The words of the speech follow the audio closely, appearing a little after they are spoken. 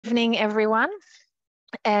Evening, everyone,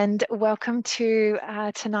 and welcome to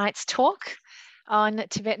tonight's talk on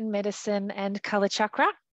Tibetan medicine and Kalachakra.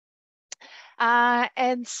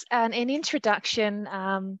 As an introduction,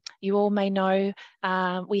 you all may know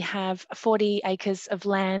we have 40 acres of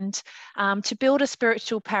land to build a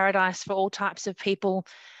spiritual paradise for all types of people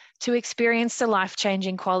to experience the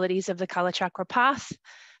life-changing qualities of the Kalachakra path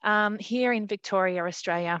here in Victoria,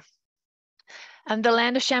 Australia. And the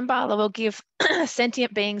land of Shambhala will give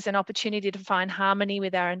sentient beings an opportunity to find harmony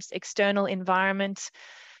with our external environment,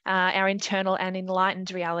 our internal and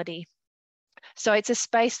enlightened reality. So it's a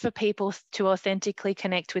space for people to authentically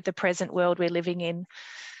connect with the present world we're living in.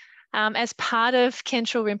 As part of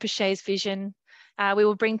Khentrul Rinpoche's vision, we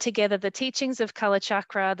will bring together the teachings of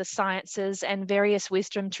Kalachakra, the sciences, and various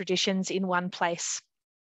wisdom traditions in one place.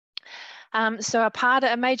 So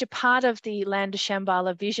a major part of the land of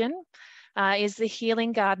Shambhala vision is the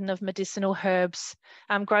healing garden of medicinal herbs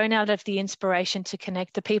grown out of the inspiration to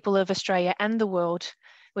connect the people of Australia and the world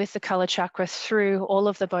with the Kalachakra through all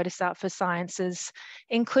of the Bodhisattva sciences,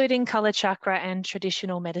 including Kalachakra and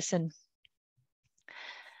traditional medicine.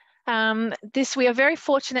 We are very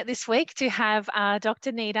fortunate this week to have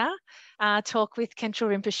Dr. Nida talk with Khentrul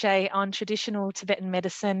Rinpoche on traditional Tibetan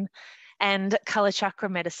medicine and Kalachakra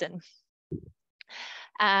medicine.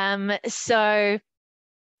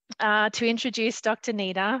 To introduce Dr.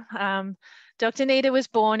 Nida, Dr. Nida was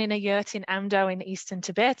born in a yurt in Amdo in Eastern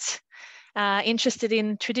Tibet, interested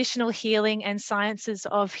in traditional healing and sciences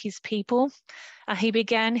of his people. He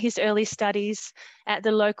began his early studies at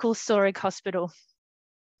the local Sorig hospital.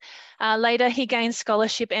 Later, he gained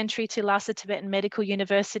scholarship entry to Lhasa Tibetan Medical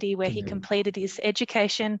University, where he completed his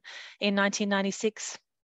education in 1996.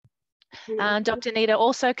 Dr. Nida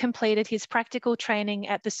also completed his practical training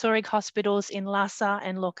at the Sorig hospitals in Lhasa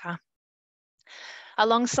and Lhoka.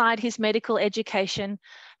 Alongside his medical education,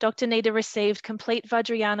 Dr. Nida received complete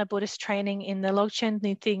Vajrayana Buddhist training in the Longchen,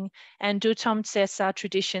 Nyingthing and Dudjom Tersar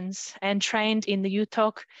traditions and trained in the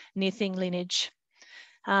Yuthok Nyingthig lineage,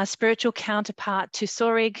 spiritual counterpart to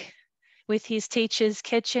Sorig, with his teachers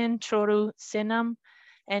Khenchen, Troru, Tsenam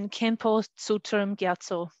and Khenpo, Tsultrim,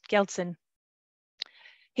 Gyaltsen.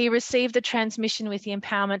 He received the transmission with the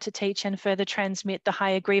empowerment to teach and further transmit the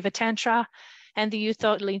higher Griva Tantra and the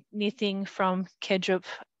Yuthok Nyingthig from Kedrup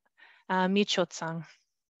Michotsang.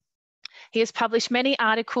 He has published many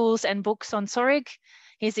articles and books on Sorig.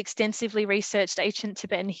 He has extensively researched ancient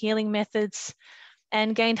Tibetan healing methods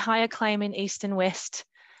and gained high acclaim in East and West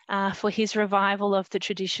for his revival of the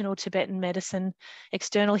traditional Tibetan medicine,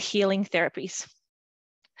 external healing therapies.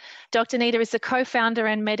 Dr. Nida is the co-founder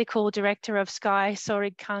and medical director of Sky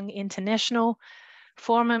Sorig Kung International,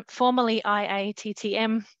 formerly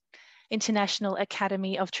IATTM, International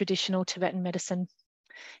Academy of Traditional Tibetan Medicine.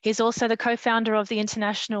 He's also the co-founder of the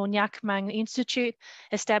International Nyakmang Institute,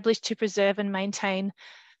 established to preserve and maintain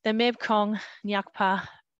the Mebkong Nyakpa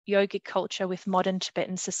yogic culture with modern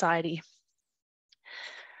Tibetan society.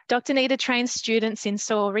 Dr. Nida trains students in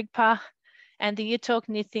Sorigpa and the Yuthok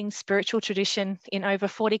Nyingthig spiritual tradition in over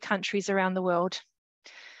 40 countries around the world.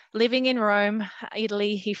 Living in Rome,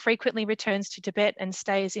 Italy, he frequently returns to Tibet and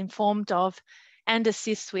stays informed of and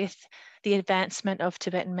assists with the advancement of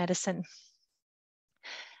Tibetan medicine.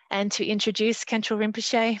 And to introduce Khentrul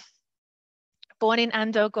Rinpoche, born in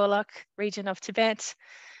Amdo Golok region of Tibet,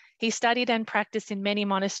 he studied and practiced in many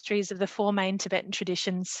monasteries of the four main Tibetan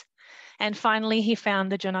traditions. And finally, he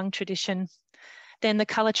found the Jonang tradition. Then the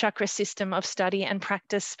Kalachakra system of study and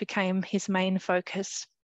practice became his main focus.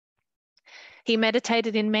 He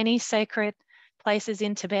meditated in many sacred places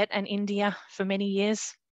in Tibet and India for many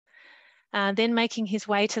years, then making his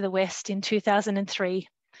way to the West in 2003,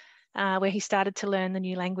 where he started to learn the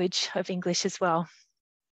new language of English as well.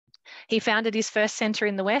 He founded his first centre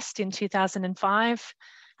in the West in 2005,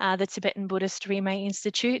 the Tibetan Buddhist Rinpoche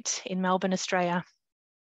Institute in Melbourne, Australia.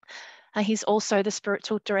 He's also the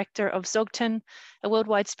spiritual director of Zogten, a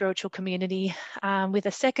worldwide spiritual community with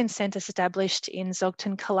a second centre established in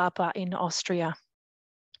Zogten Kalapa in Austria.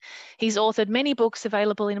 He's authored many books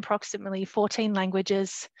available in approximately 14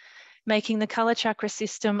 languages, making the Kalachakra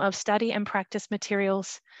system of study and practice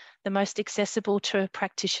materials the most accessible to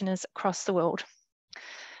practitioners across the world.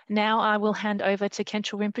 Now I will hand over to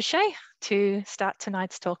Khentrul Rinpoche to start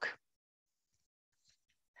tonight's talk.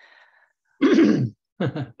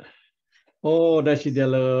 Oh,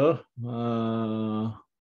 Dashidelo,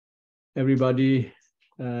 everybody,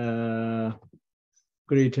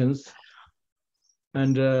 greetings.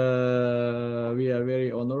 And we are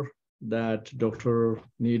very honored that Dr.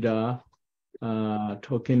 Nida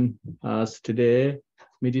talking us today,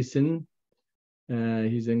 medicine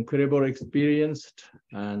He's incredible experienced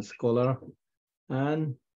and scholar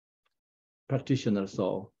and practitioner.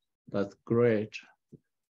 So that's great.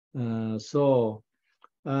 To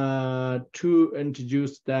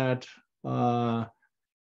introduce that,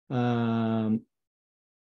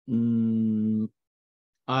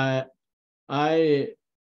 I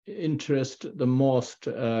interest the most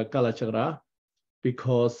Kalachakra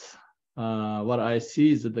because what I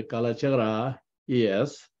see is that the Kalachakra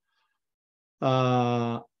is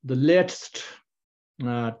the latest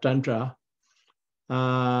Tantra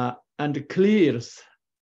and clears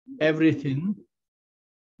everything.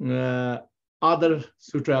 Other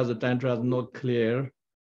sutras and tantras not clear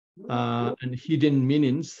and hidden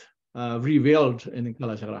meanings revealed in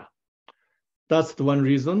Kalachakra. That's the one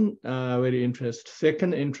reason, very interest.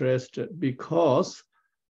 Second interest, because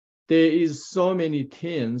there is so many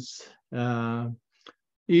things,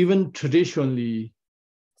 even traditionally,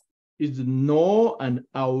 is know and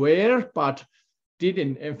aware, but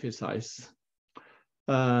didn't emphasize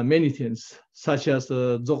many things, such as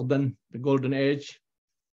Dzogden, the golden age.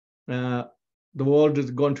 The world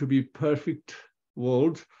is going to be perfect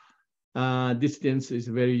world. This dance is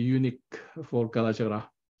very unique for Kalachakra.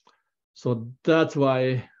 So that's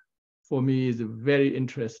why, for me, is very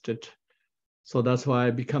interested. So that's why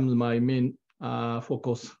it becomes my main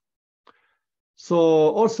focus. So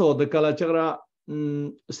also the Kalachakra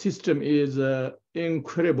system is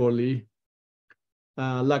incredibly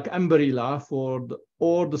like umbrella for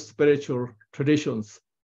all the spiritual traditions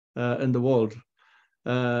in the world.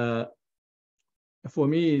 For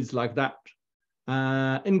me, it's like that.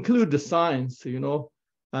 Include the science, you know,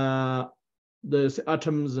 the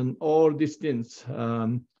atoms and all these things,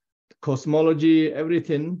 cosmology,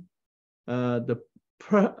 everything.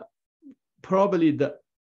 Probably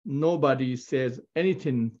nobody says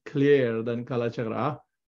anything clearer than Kalachakra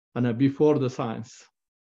and before the science.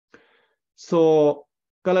 So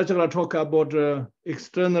Kalachakra talk about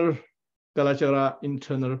external Kalachakra,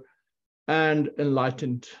 internal, and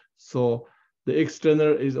enlightened. So the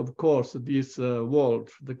external is, of course, this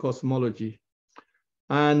world, the cosmology,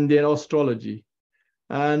 and then astrology.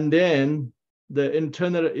 And then the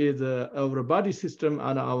internal is our body system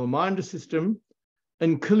and our mind system,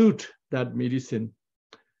 include that medicine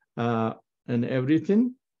and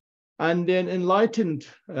everything. And then enlightened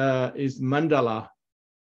is mandala.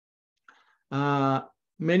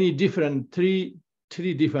 Many different, three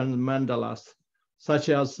different mandalas, such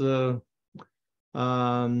as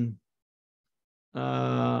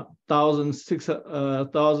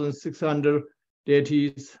 1,600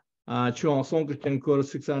 deities, Chuang Song Chenkor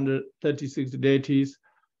 636 deities,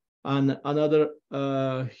 and another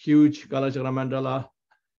huge Kalachakra mandala.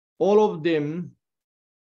 All of them,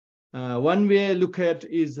 one way look at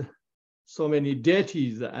is so many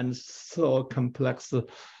deities and so complex.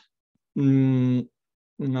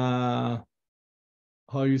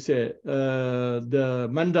 How you say the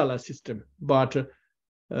mandala system, but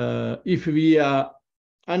if we are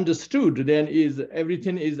understood, then is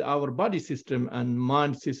everything is our body system and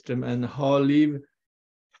mind system and how live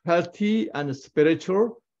healthy and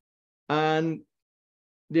spiritual. And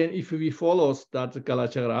then if we follow that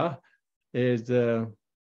Kalachakra is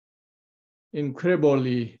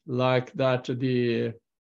incredibly like that, the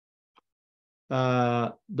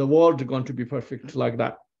world is going to be perfect like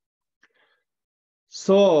that.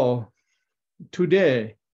 So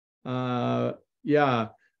today, yeah,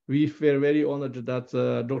 we feel very honored that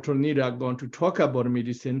Dr. Nida is going to talk about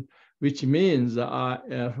medicine, which means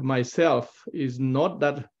myself is not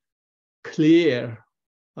that clear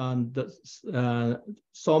and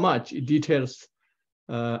so much details.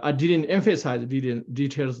 I didn't emphasize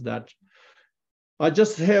details that. I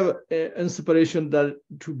just have inspiration that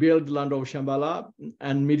to build land of Shambhala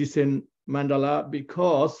and medicine mandala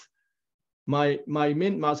because my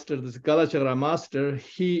main master, this Kalachakra master,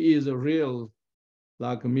 he is a real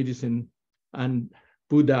like medicine and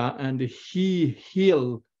Buddha, and he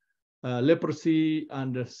healed leprosy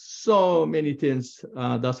and so many things.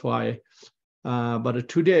 That's why. But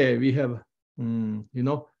today we have, you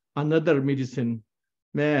know, another medicine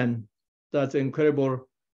man. That's incredible,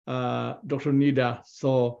 Dr. Nida.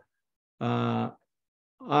 So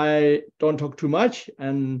I don't talk too much,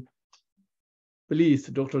 and please,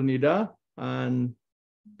 Dr. Nida, and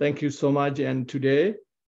thank you so much. And today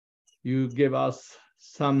you gave us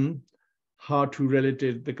some how to relate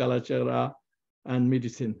the Kalachakra and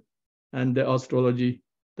medicine and the astrology.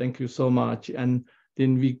 Thank you so much. And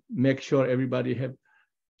then we make sure everybody have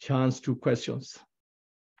chance to questions.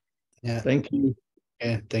 Yeah. Thank you.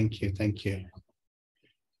 Yeah, thank you. Thank you.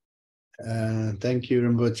 Thank you,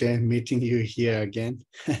 Rinpoche, meeting you here again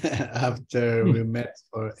after we met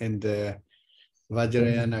in the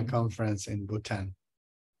Vajrayana conference in Bhutan.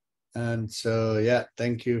 And so, yeah,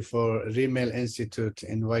 thank you for Rimel Institute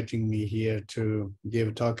inviting me here to give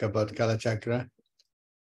a talk about Kalachakra.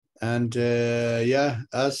 And yeah,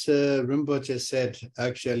 as Rinpoche said,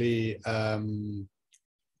 actually,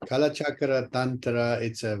 Kalachakra Tantra,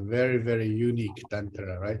 it's a very, very unique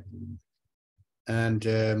Tantra, right? And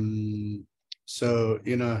so,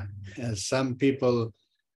 you know, some people,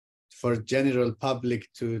 for general public,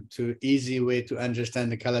 to easy way to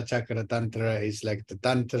understand the Kalachakra Tantra is like the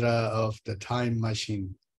Tantra of the time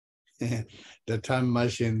machine. The time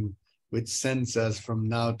machine which sends us from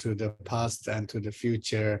now to the past and to the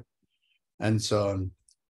future and so on.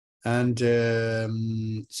 And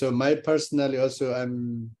so my personally also,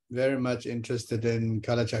 I'm very much interested in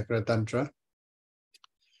Kalachakra Tantra.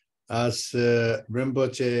 As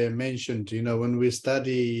Rinpoche mentioned, you know, when we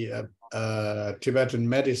study Tibetan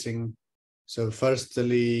medicine, so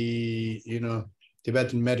firstly, you know,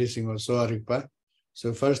 Tibetan medicine or Sorig.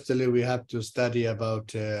 So firstly, we have to study about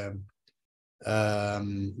the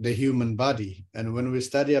human body. And when we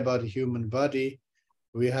study about the human body,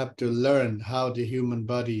 we have to learn how the human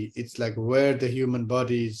body, it's like where the human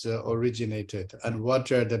body is originated and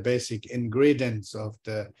what are the basic ingredients of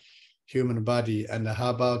the human body, and how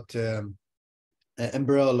about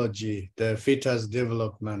embryology, the fetus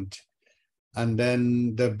development, and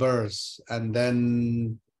then the birth, and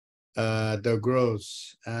then the growth,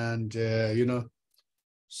 and you know,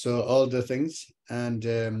 so all the things, and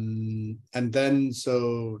then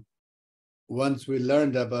so once we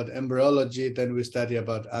learned about embryology, then we study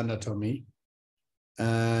about anatomy,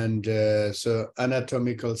 and so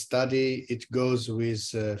anatomical study, it goes with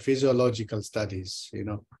physiological studies, you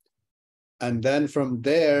know. And then from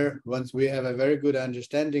there, once we have a very good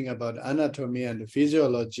understanding about anatomy and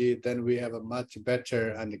physiology, then we have a much better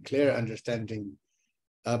and clear understanding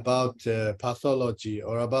about pathology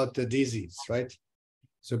or about the disease, right?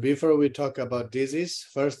 So before we talk about disease,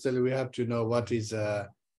 firstly, we have to know what is the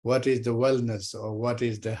wellness or what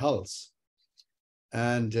is the health.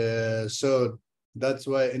 And so that's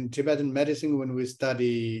why in Tibetan medicine, when we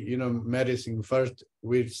study, you know, medicine, first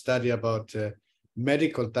we study about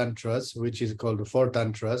medical tantras, which is called the 4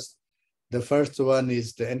 tantras. The first one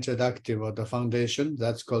is the introductive or the foundation.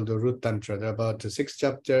 That's called the root tantra. There are about 6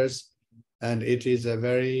 chapters, and it is a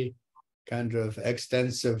very kind of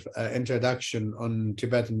extensive introduction on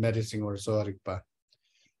Tibetan medicine or Soarikpa.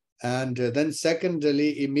 And then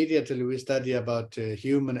secondly, immediately we study about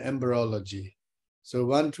human embryology. So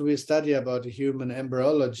once we study about human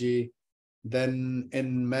embryology, then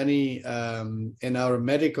in many, in our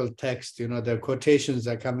medical text, you know, the quotations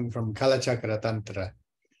are coming from Kalachakra Tantra.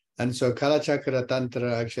 And so Kalachakra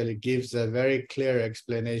Tantra actually gives a very clear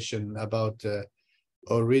explanation about the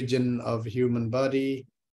origin of human body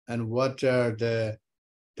and what are the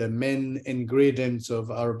main ingredients of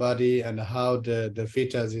our body and how the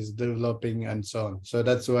fetus is developing and so on. So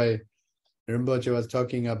that's why Rinpoche was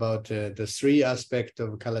talking about the 3 aspects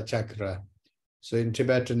of Kalachakra. So in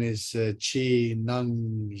Tibetan is Chi,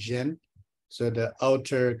 Nang, Zhen. So the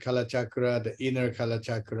outer Kalachakra, the inner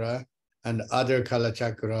Kalachakra, and other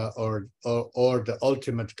Kalachakra, or the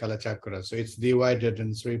ultimate Kalachakra. So it's divided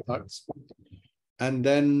in 3 parts. And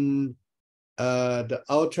then the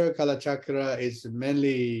outer Kalachakra is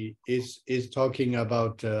mainly is talking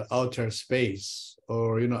about outer space,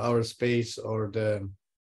 or you know, our space, or the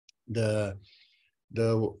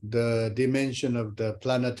dimension of the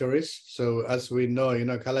planetaries. So as we know, you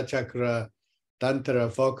know, Kalachakra Tantra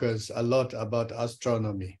focus a lot about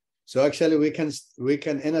astronomy. So actually we can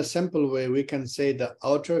in a simple way, we can say the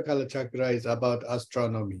outer Kalachakra is about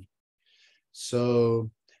astronomy. So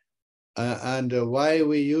and why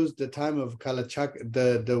we use the time of Kalachakra,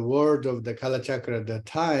 the word of the Kalachakra, the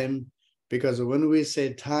time, because when we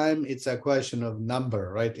say time, it's a question of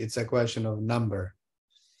number, right? It's a question of number.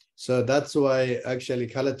 So that's why actually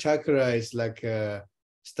Kalachakra is like a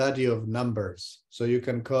study of numbers. So you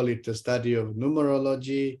can call it a study of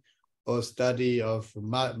numerology or study of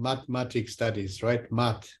mathematics studies, right?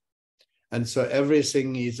 Math. And so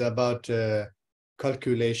everything is about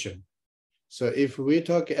calculation. So if we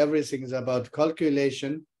talk everything is about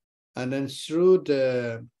calculation, and then through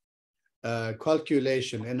the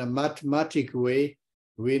calculation in a mathematic way,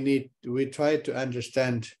 we try to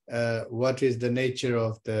understand what is the nature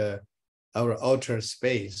of our outer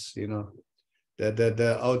space, you know,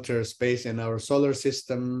 the outer space in our solar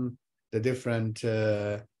system, the different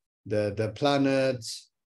the planets,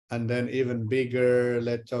 and then even bigger,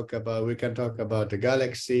 we can talk about the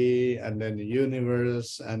galaxy, and then the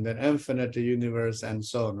universe, and then infinite universe, and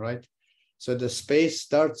so on, right? So the space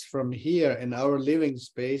starts from here in our living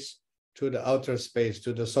space to the outer space,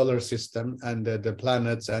 to the solar system and the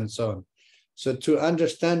planets and so on. So to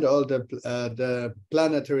understand all the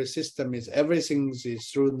planetary system everything is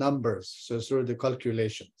through numbers, so through the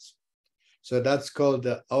calculations. So that's called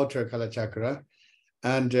the outer Kalachakra.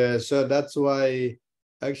 And so that's why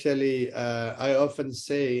actually I often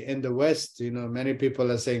say in the West, many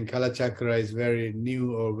people are saying Kalachakra is very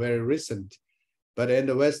new or very recent. But in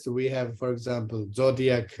the West, we have, for example,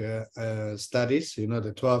 zodiac studies,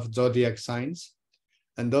 the 12 zodiac signs.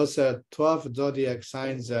 And those 12 zodiac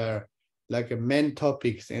signs are like main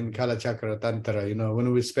topics in Kalachakra Tantra,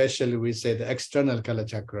 when we say the external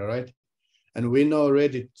Kalachakra, right? And we know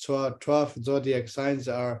already 12 zodiac signs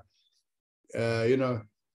are,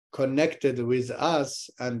 connected with us,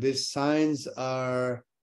 and these signs are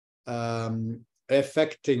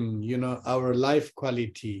affecting, our life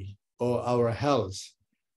quality or our health.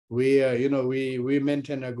 We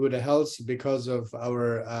maintain a good health because of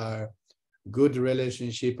our good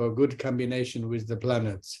relationship or good combination with the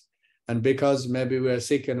planets. And because maybe we are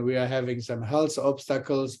sick and we are having some health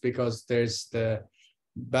obstacles because there's the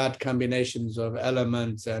bad combinations of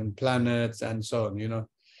elements and planets and so on,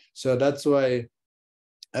 So that's why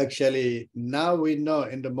actually now we know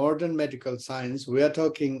in the modern medical science, we are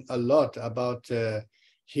talking a lot about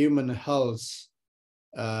human health,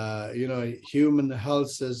 human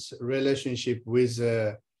health's relationship with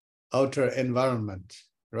outer environment,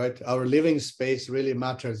 right? Our living space really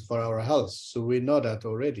matters for our health. So we know that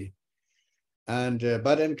already. And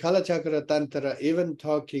but in Kalachakra Tantra, even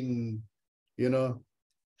talking,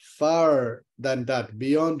 far than that,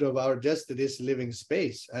 beyond of our just this living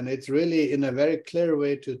space. And it's really in a very clear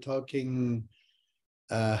way to talking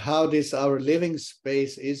how our living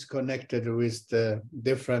space is connected with the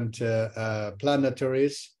different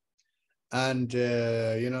planetaries, and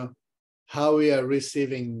how we are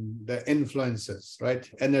receiving the influences, right?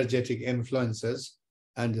 Energetic influences,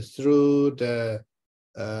 and through the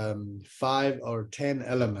 5 or 10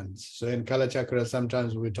 elements. So in Kalachakra,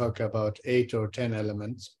 sometimes we talk about 8 or 10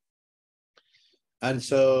 elements. And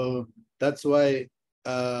so that's why,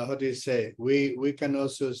 we can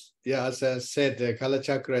also, as I said,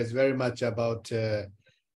 Kalachakra is very much about,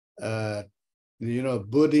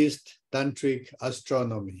 Buddhist tantric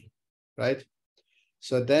astronomy, right?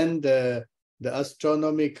 So then the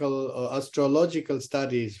astronomical or astrological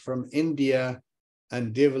studies from India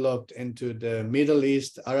and developed into the Middle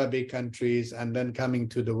East, Arabic countries, and then coming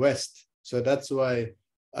to the West. So that's why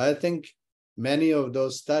I think many of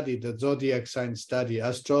those study, the zodiac sign study,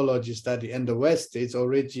 astrology study in the West, is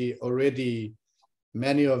already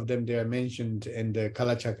many of them, they are mentioned in the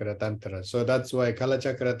Kalachakra Tantra. So that's why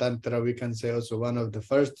Kalachakra Tantra, we can say also one of the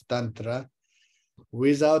first Tantra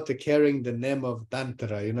without carrying the name of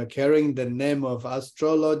Tantra, carrying the name of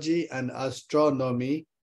astrology and astronomy.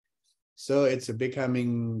 So it's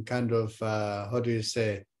becoming kind of,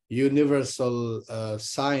 universal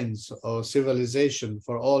science or civilization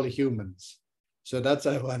for all humans. So that's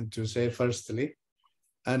I want to say firstly.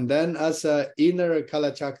 And then as a inner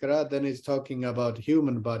Kalachakra, then it's talking about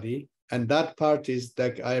human body. And that part is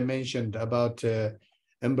that I mentioned about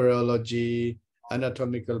embryology,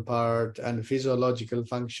 anatomical part, and physiological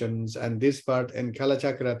functions. And this part in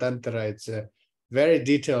Kalachakra Tantra, it's very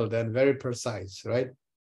detailed and very precise, right?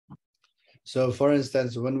 So for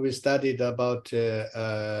instance, when we studied about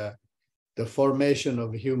the formation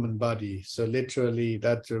of human body, so literally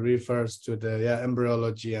that refers to the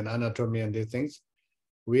embryology and anatomy and these things,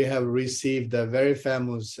 we have received a very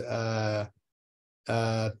famous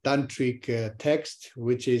tantric text,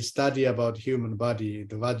 which is study about human body,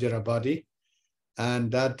 the Vajra body.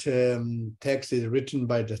 And that text is written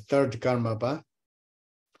by the third Karmapa.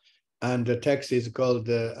 And the text is called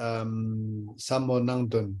Sammo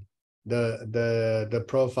Nangdun, the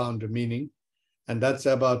profound meaning. And that's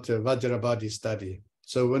about Vajrabadi study.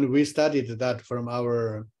 So when we studied that from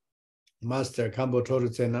our master, Khenpo Troru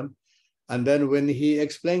Tsenam, and then when he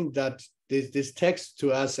explained that this text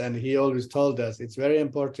to us, and he always told us it's very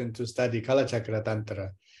important to study Kalachakra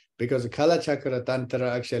Tantra, because Kalachakra Tantra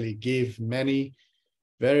actually give many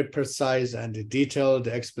very precise and detailed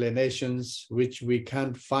explanations, which we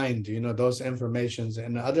can't find, those informations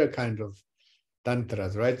in other kind of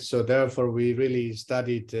tantras, right? So therefore, we really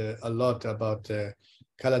studied a lot about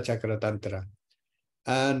Kalachakra Tantra.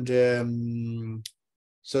 And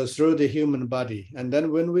so through the human body. And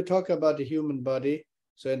then when we talk about the human body,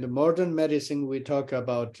 so in the modern medicine, we talk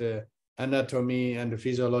about anatomy and the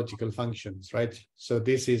physiological functions, right? So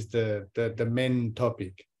this is the main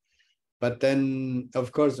topic. But then,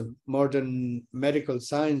 of course, modern medical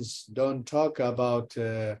science don't talk about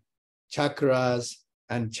chakras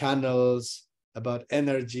and channels, about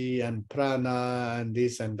energy and prana and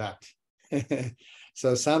this and that.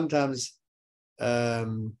 So sometimes,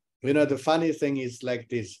 the funny thing is like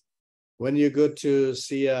this. When you go to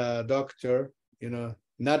see a doctor,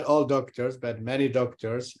 not all doctors, but many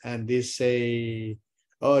doctors, and they say,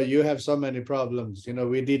 oh, you have so many problems.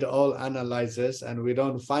 We did all analysis and we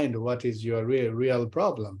don't find what is your real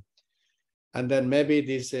problem. And then maybe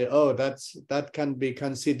they say, oh, that can be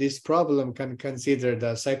considered, this problem can consider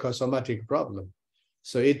the psychosomatic problem.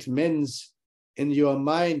 So it means in your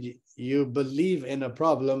mind, you believe in a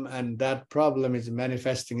problem and that problem is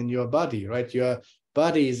manifesting in your body, right? Your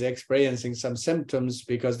body is experiencing some symptoms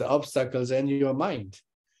because the obstacles are in your mind.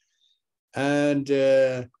 And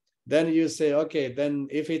then you say, okay, then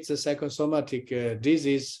if it's a psychosomatic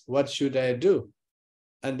disease, what should I do?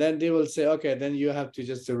 And then they will say, okay, then you have to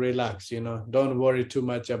just relax, don't worry too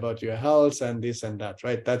much about your health and this and that,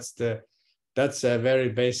 right? That's a very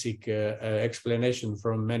basic explanation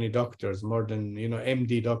from many doctors, more than,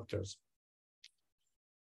 MD doctors.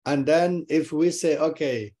 And then if we say,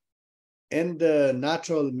 okay, in the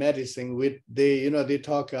natural medicine, they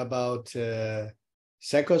talk about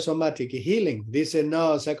psychosomatic healing. They say,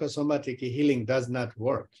 no, psychosomatic healing does not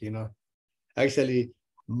work, Actually,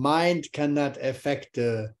 mind cannot affect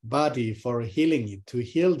the body for healing it, to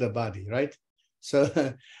heal the body, right? So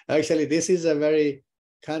actually, this is a very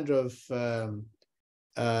kind of,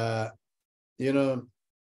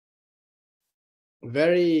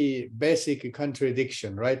 very basic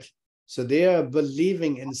contradiction, right? So they are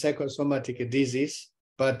believing in psychosomatic disease,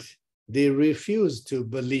 but they refuse to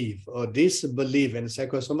believe or disbelieve in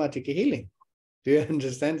psychosomatic healing. Do you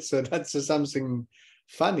understand? So that's something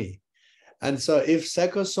funny. And so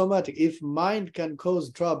if mind can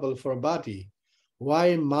cause trouble for body,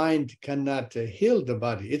 why mind cannot heal the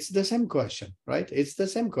body? It's the same question, right? It's the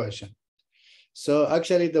same question. So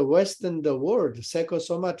actually the word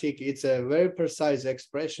psychosomatic, it's a very precise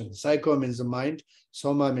expression. Psycho means the mind,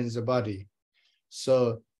 soma means the body.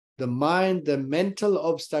 So the mind, the mental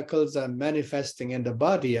obstacles are manifesting in the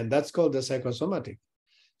body, and that's called the psychosomatic.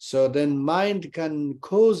 So then mind can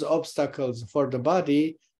cause obstacles for the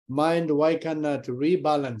body. Mind, why cannot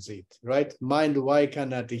rebalance it, right? Mind, why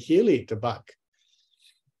cannot heal it back?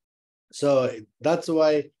 So that's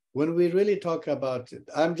why when we really talk about it,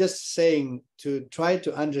 I'm just saying to try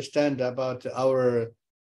to understand about our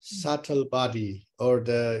subtle body or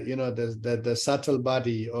the subtle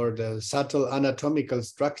body or the subtle anatomical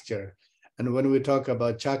structure. And when we talk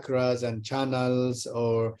about chakras and channels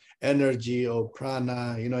or energy or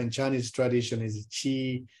prana, in Chinese tradition is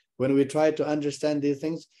qi. When we try to understand these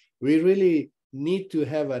things, we really need to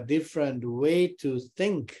have a different way to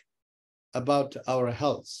think about our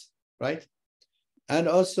health, right? And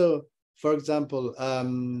also, for example,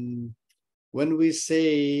 when we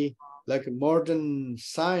say like modern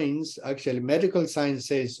science, actually medical science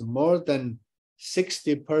says more than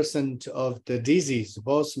 60% of the disease,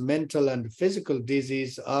 both mental and physical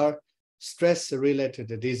disease, are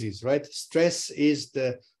stress-related disease, right? Stress is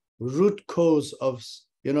the root cause of,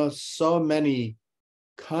 so many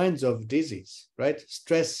kinds of disease, right?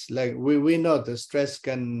 Stress, like we know the stress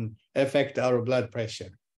can affect our blood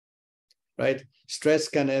pressure, right? Stress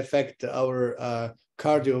can affect our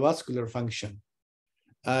cardiovascular function,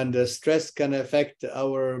 and stress can affect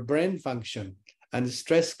our brain function, and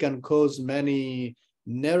stress can cause many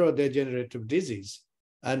neurodegenerative disease,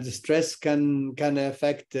 and stress can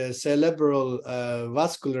affect cerebral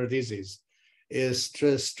vascular disease.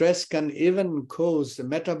 Stress can even cause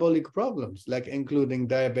metabolic problems, like including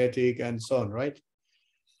diabetic and so on, right?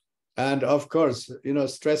 And of course,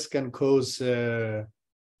 stress can cause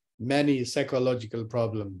many psychological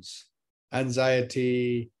problems,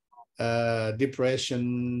 anxiety,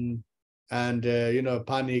 depression, and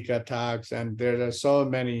panic attacks, and there are so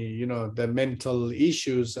many, the mental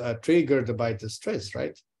issues are triggered by the stress,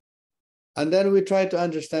 right? And then we try to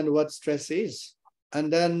understand what stress is.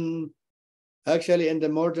 And then actually in the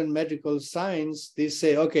modern medical science, they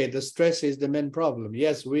say, okay, the stress is the main problem.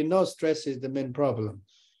 Yes, we know stress is the main problem,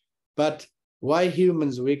 but why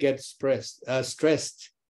humans we get stressed,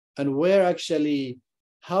 and where actually,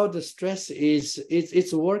 how the stress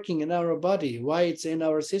it's working in our body, why it's in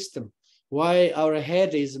our system, why our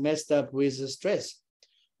head is messed up with the stress,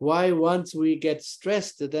 why once we get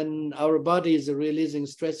stressed, then our body is releasing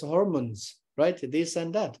stress hormones, right? This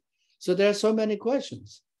and that. So there are so many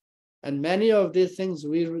questions. And many of these things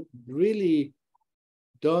we really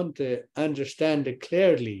don't understand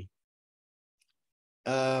clearly,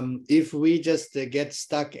 if we just get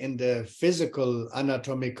stuck in the physical,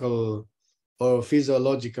 anatomical, or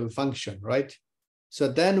physiological function, right? So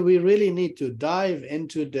then we really need to dive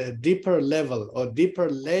into the deeper level or deeper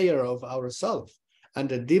layer of ourself. And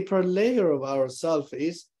the deeper layer of ourself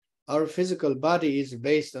is our physical body is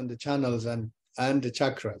based on the channels and the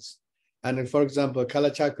chakras. And for example,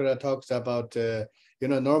 Kalachakra talks about,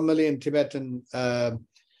 normally in Tibetan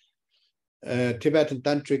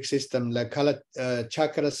tantric system, like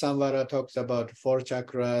Chakra Samvara talks about 4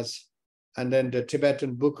 chakras, and then the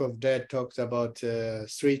Tibetan Book of Dead talks about 3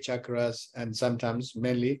 chakras, and sometimes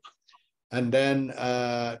mainly. And then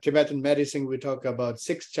Tibetan medicine, we talk about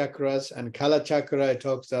 6 chakras, and Kalachakra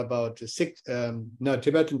talks about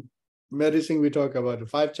Tibetan medicine, we talk about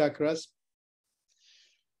 5 chakras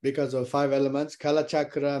because of 5 elements.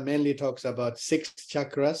 Kalachakra mainly talks about 6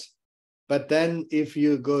 chakras. But then if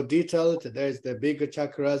you go detailed, there's the bigger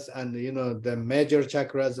chakras and, the major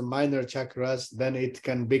chakras, the minor chakras, then it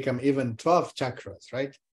can become even 12 chakras,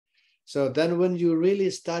 right? So then when you really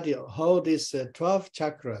study how these 12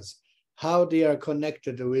 chakras, how they are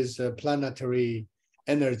connected with planetary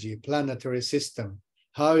energy, planetary system,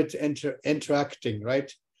 how it's interacting, right?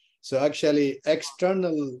 So actually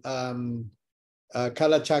external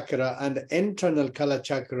Kalachakra and internal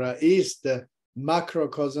Kalachakra is the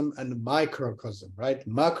macrocosm and microcosm, right?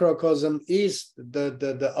 Macrocosm is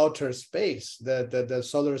the outer space, the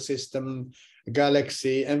solar system,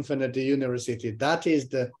 galaxy, infinite university. That is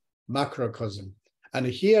the macrocosm. And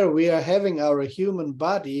here we are having our human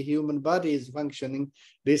body is functioning.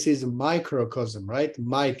 This is microcosm, right?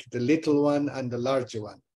 The little one and the large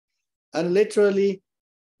one. And literally,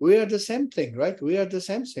 we are the same thing, right? We are the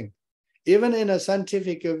same thing. Even in a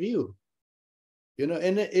scientific view,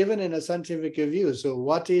 even in a scientific view. So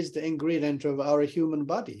what is the ingredient of our human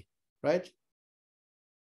body, right?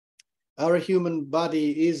 Our human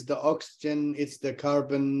body is the oxygen, it's the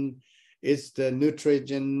carbon, it's the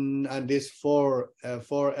nitrogen, and these four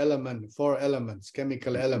elements,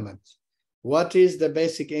 chemical elements. What is the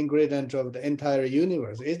basic ingredient of the entire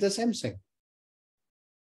universe? It's the same thing,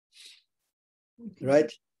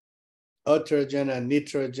 right? Nitrogen and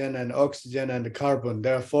nitrogen and oxygen and carbon,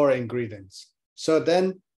 there are 4 ingredients. So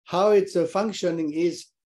then how it's functioning is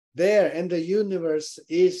there in the universe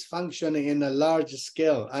is functioning in a large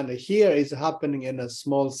scale, and here is happening in a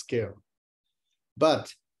small scale.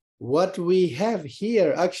 But what we have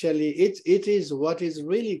here, actually, it is what is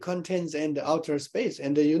really contains in the outer space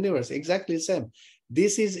and the universe, exactly the same.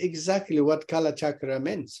 This is exactly what Kalachakra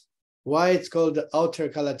means. Why it's called the outer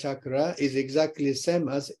Kalachakra is exactly the same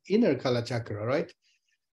as inner Kalachakra, right?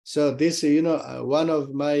 So this, one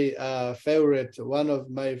of my favorite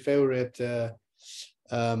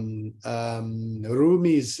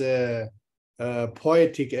Rumi's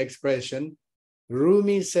poetic expression.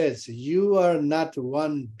 Rumi says, you are not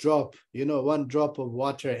one drop, one drop of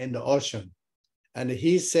water in the ocean. And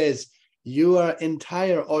he says, you are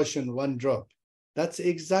entire ocean, one drop. That's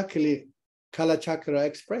exactly Kalachakra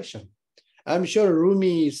expression. I'm sure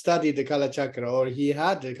Rumi studied the Kalachakra, or he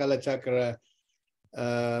had the Kalachakra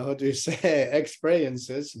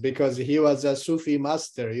experiences, because he was a Sufi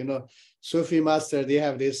master. Sufi master, they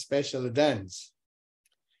have this special dance.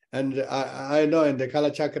 And I know in the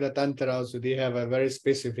Kalachakra Tantra also, they have a very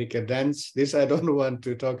specific dance. This I don't want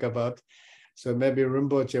to talk about. So maybe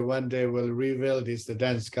Rinpoche one day will reveal this, the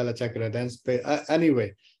dance, Kalachakra dance. But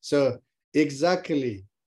anyway, so exactly.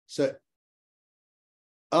 So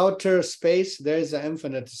outer space, there is an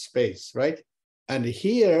infinite space, right? And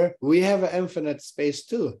here we have an infinite space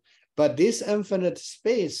too. But this infinite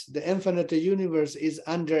space, the infinite universe, is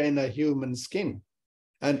under in a human skin.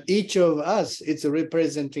 And each of us is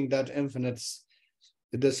representing that infinite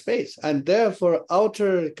the space. And therefore,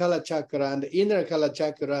 outer Kalachakra and inner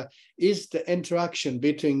Kalachakra is the interaction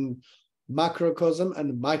between macrocosm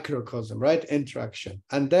and microcosm, right? Interaction.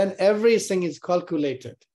 And then everything is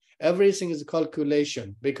calculated. Everything is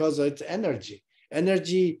calculation because it's energy.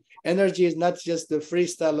 Energy is not just the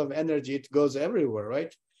freestyle of energy, it goes everywhere,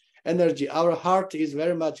 right? Energy, our heart is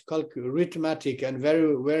very much arithmetic and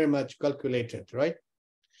very, very much calculated, right?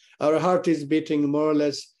 Our heart is beating more or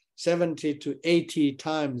less 70 to 80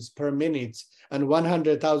 times per minute and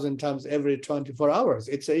 100,000 times every 24 hours.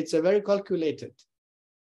 It's a very calculated,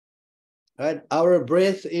 right? Our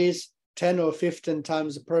breath is 10 or 15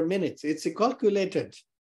 times per minute. It's calculated,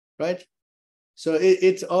 right? So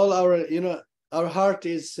it's all our, our heart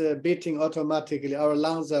is beating automatically. Our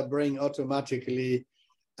lungs are breathing automatically.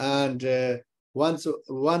 And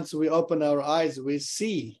once we open our eyes, we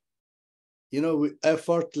see, we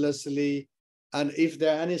effortlessly, And if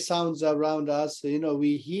there are any sounds around us,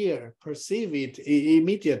 we hear, perceive it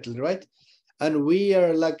immediately, right? And we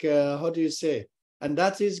are like, how do you say? And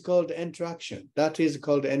that is called interaction. That is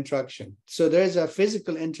called interaction. So there's a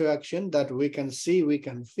physical interaction that we can see, we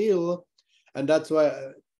can feel. And that's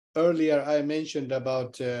why earlier I mentioned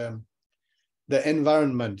about the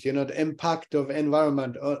environment, the impact of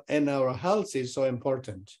environment in our health is so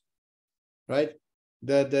important, right?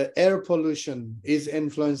 The air pollution is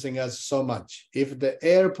influencing us so much. If the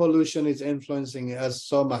air pollution is influencing us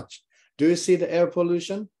so much, do you see the air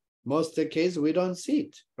pollution? Most of the case, we don't see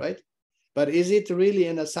it, right? But is it really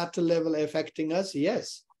in a subtle level affecting us?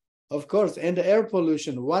 Yes, of course. And the air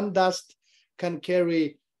pollution, one dust can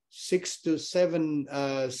carry 6 to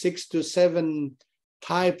 7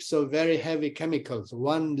 types of very heavy chemicals,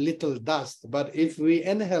 one little dust. But if we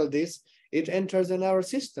inhale this, it enters in our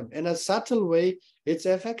system. In a subtle way, it's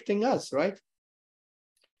affecting us, right?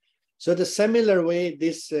 So the similar way,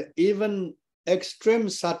 this even extreme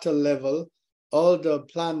subtle level, all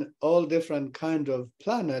different kind of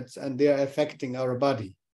planets, and they are affecting our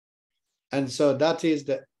body. And so that is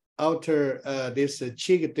the outer, this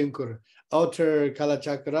Chigitunkur, outer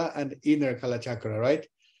Kalachakra and inner Kalachakra, right?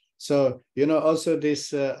 So, also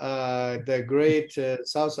this, the great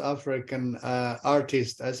South African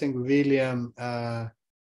artist, I think William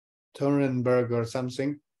Thorenberg or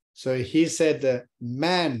something. So he said,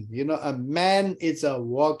 man, a man is a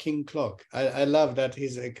walking clock. I love that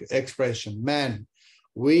his expression, man.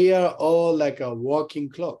 We are all like a walking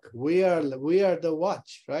clock. We are the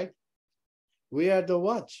watch, right? We are the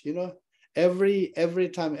watch, every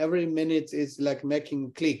time, every minute is like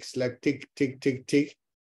making clicks, like tick, tick, tick, tick.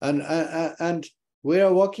 And we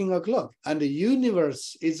are walking a clock, and the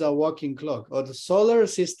universe is a walking clock, or the solar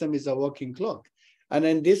system is a walking clock. And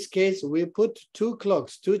in this case, we put two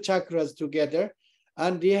clocks, two chakras together,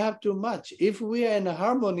 and they have to match. If we are in a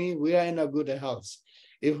harmony, we are in a good health.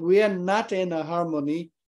 If we are not in a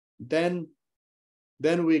harmony, then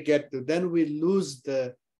we lose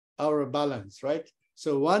our balance, right?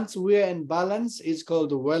 So once we are in balance, it's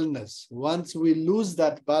called wellness. Once we lose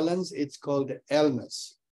that balance, it's called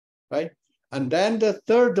illness, right? And then the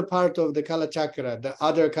third part of the Kalachakra, the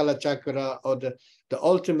other Kalachakra, or the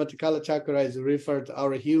ultimate Kalachakra, is referred to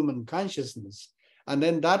our human consciousness. And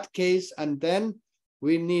in that case, and then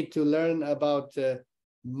we need to learn about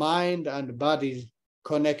mind and body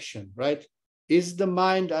connection, right? Is the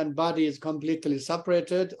mind and body is completely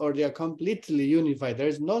separated, or they are completely unified? There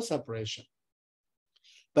is no separation.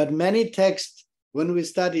 But many texts, when we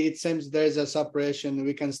study, it seems there is a separation.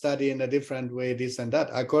 We can study in a different way, this and that.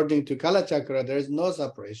 According to Kalachakra, there is no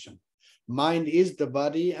separation. Mind is the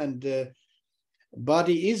body, and the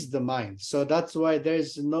body is the mind. So that's why there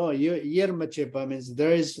is no yermachepa, means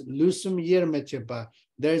there is lusum yermachepa.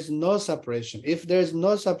 There is no separation. If there is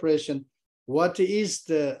no separation, what is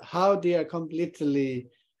how they are completely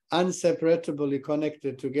inseparatably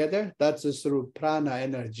connected together? That's through prana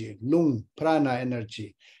energy, lung prana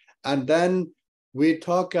energy. And then we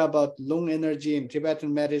talk about lung energy in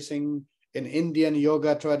Tibetan medicine, in Indian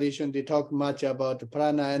yoga tradition, they talk much about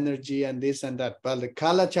prana energy and this and that. But the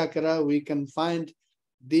Kalachakra, we can find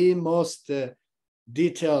the most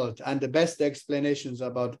detailed and the best explanations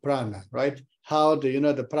about prana, right? How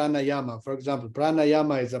the pranayama, for example,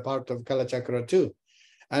 pranayama is a part of Kalachakra too.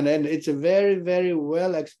 And then it's very, very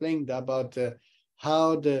well explained about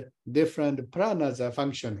how the different pranas are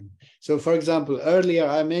functioning. So for example, earlier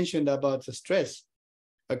I mentioned about the stress.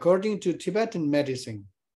 According to Tibetan medicine,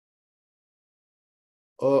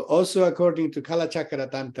 or also according to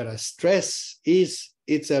Kalachakra Tantra, stress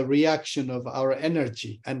it's a reaction of our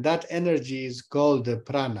energy, and that energy is called the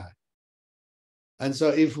prana. And so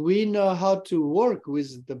if we know how to work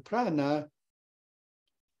with the prana,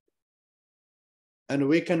 and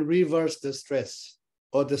we can reverse the stress,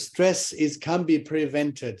 or the stress can be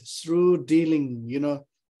prevented through dealing,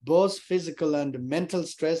 both physical and mental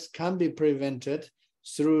stress can be prevented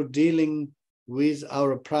through dealing with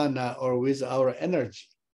our prana or with our energy.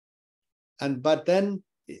 But then,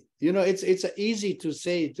 it's easy to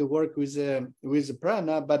say to work with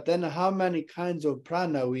prana, but then how many kinds of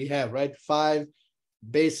prana we have, right? 5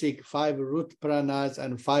 root pranas,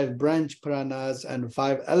 and 5 branch pranas, and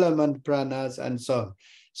 5 element pranas, and so on.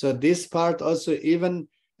 So this part also, even,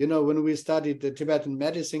 when we studied the Tibetan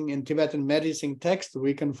medicine, in Tibetan medicine text,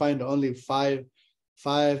 we can find only 5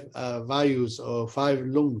 vayus, or 5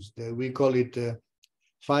 lungs. We call it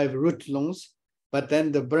 5 root lungs. But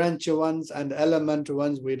then the branch ones and element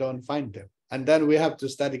ones, we don't find them. And then we have to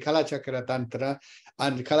study Kalachakra Tantra,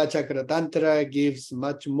 and Kalachakra Tantra gives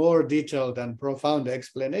much more detailed and profound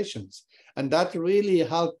explanations. And that really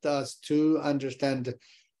helped us to understand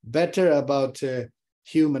better about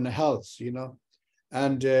human health, you know,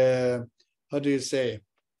 and how do you say,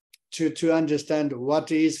 to understand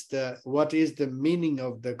what is the meaning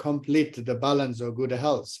of the complete, the balance of good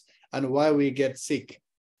health, and why we get sick,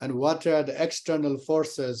 and what are the external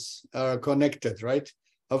forces are connected, right?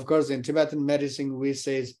 Of course, in Tibetan medicine, we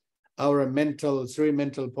say our three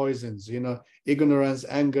mental poisons, you know, ignorance,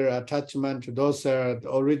 anger, attachment, those are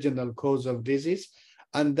the original cause of disease.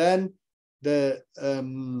 And then the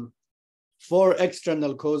 4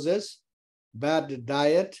 external causes: bad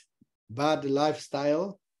diet, bad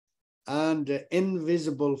lifestyle, and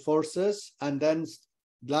invisible forces. And then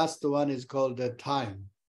last one is called the time.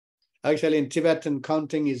 Actually, in Tibetan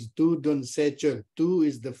counting is Dudjom Sechul. 2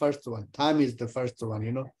 is the first one. Time is the first one,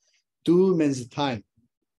 you know. 2 means time,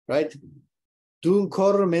 right? Du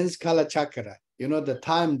kor means Kalachakra. You know, the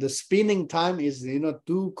time, the spinning time is, you know,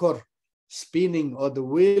 du kor, spinning, or the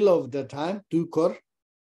wheel of the time, du kor,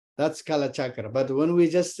 that's Kalachakra. But when we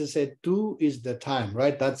just say 2 is the time,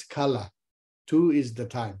 right? That's Kala. 2 is the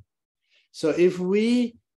time. So if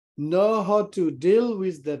we know how to deal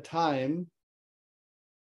with the time,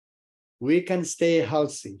 we can stay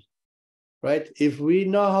healthy, right? If we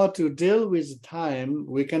know how to deal with time,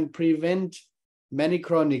 we can prevent many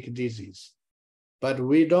chronic disease. But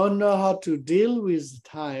we don't know how to deal with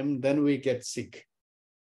time, then we get sick.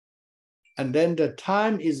 And then the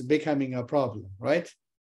time is becoming a problem, right?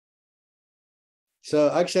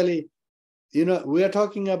 So actually, you know, we are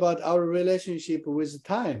talking about our relationship with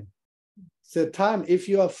time. So time, if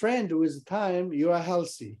you are a friend with time, you are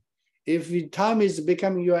healthy. If time is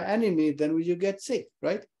becoming your enemy, then you get sick,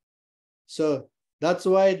 right? So that's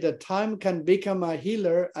why the time can become a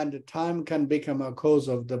healer, and the time can become a cause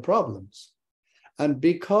of the problems. And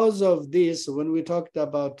because of this, when we talked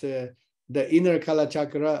about the inner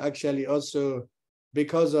Kalachakra, actually also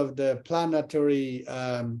because of the planetary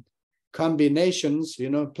combinations, you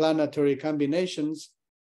know, planetary combinations,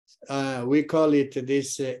 we call it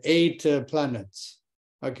this 8 planets,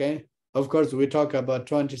 okay? Of course, we talk about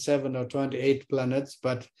 27 or 28 planets,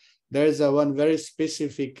 but there is one very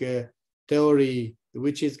specific theory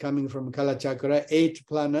which is coming from Kalachakra, 8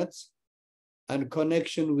 planets and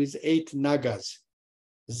connection with 8 nagas,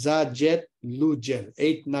 Zajet, Lujel,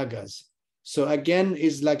 8 nagas. So again,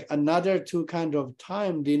 it's like another 2 kind of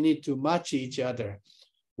time they need to match each other.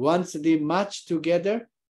 Once they match together,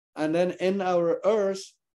 and then in our earth,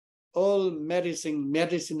 all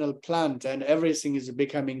medicinal plant and everything is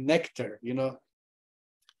becoming nectar, you know,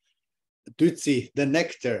 Tutsi, the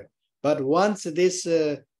nectar. But once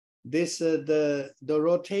the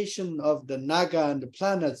rotation of the naga and the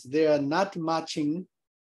planets, they are not matching,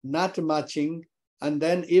 and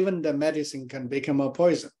then even the medicine can become a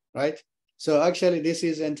poison, right? So actually, this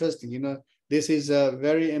is interesting, you know. This is a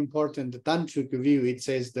very important tantric view. It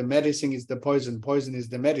says the medicine is the poison, poison is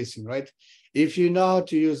the medicine, right? If you know how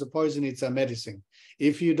to use a poison, it's a medicine.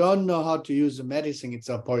 If you don't know how to use a medicine, it's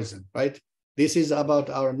a poison, right? This is about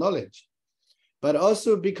our knowledge. But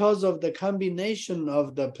also because of the combination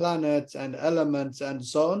of the planets and elements and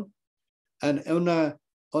so on, and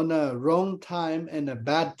on a wrong time and a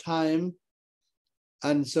bad time,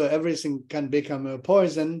 and so everything can become a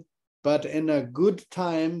poison. But in a good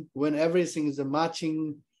time, when everything is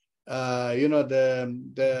matching, you know,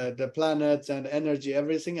 the planets and energy,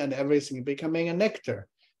 everything becoming a nectar.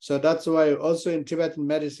 So that's why also in Tibetan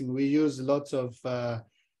medicine, we use lots of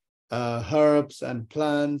herbs and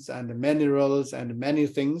plants and minerals and many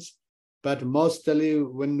things. But mostly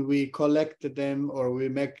when we collect them or we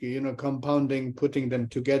make, you know, compounding, putting them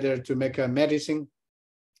together to make a medicine,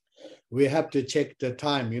 we have to check the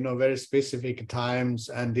time, you know, very specific times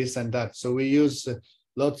and this and that. So we use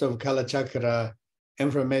lots of Kalachakra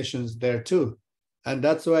informations there too. And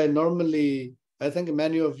that's why normally, I think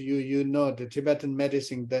many of you, you know, the Tibetan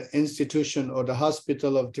medicine, the institution or the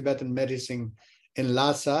hospital of Tibetan medicine in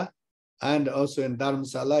Lhasa and also in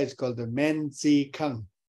Dharamsala is called the Menzi Kang.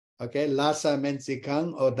 Okay, Lhasa Menzi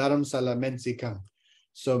Kang or Dharamsala Menzi Kang.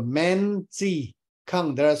 So Menzi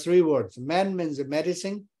Kang, there are 3 words. Men means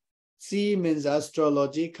medicine. Tsi means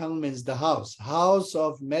astrology, Kang means the house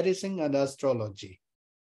of medicine and astrology,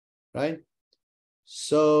 right?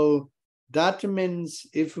 So that means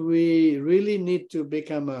if we really need to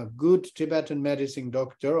become a good Tibetan medicine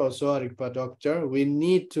doctor or Soarikpa doctor, we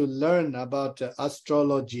need to learn about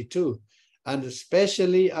astrology too. And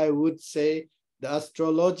especially, I would say, the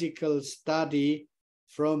astrological study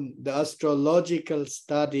from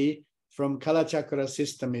from Kalachakra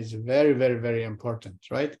system is very, very, very important,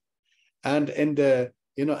 right? And in the,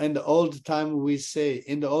 in the old time we say,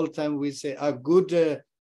 a good,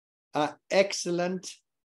 excellent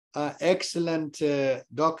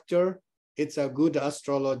doctor, it's a good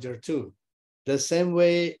astrologer too. The same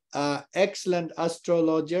way, excellent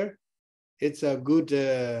astrologer, it's a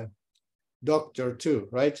good doctor too,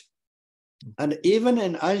 right? And even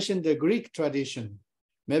in ancient Greek tradition,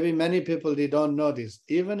 maybe many people, they don't know this,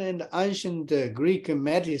 even in the ancient Greek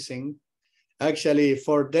medicine, actually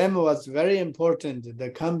for them was very important, the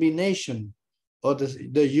combination or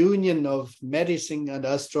the union of medicine and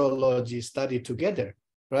astrology studied together,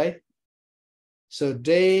 right? So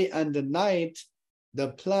day and the night, the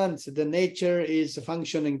plants, the nature is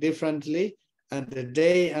functioning differently, and the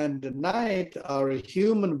day and the night, our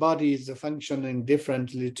human body is functioning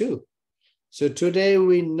differently too. So today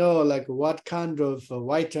we know like what kind of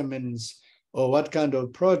vitamins or what kind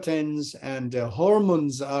of proteins and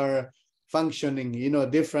hormones are functioning,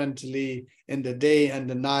 differently in the day and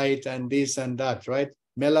the night and this and that, right?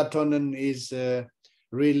 Melatonin is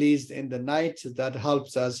released in the night, that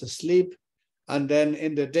helps us sleep. And then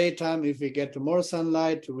in the daytime, if we get more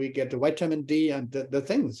sunlight, we get vitamin D and the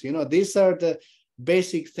things, these are the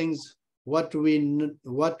basic things, what we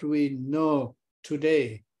know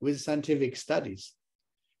today with scientific studies.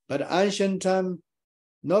 But ancient time,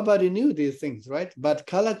 nobody knew these things, right? But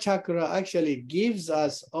Kalachakra actually gives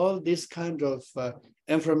us all this kind of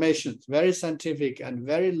information, very scientific and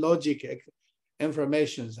very logic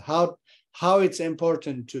information, how it's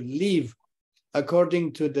important to live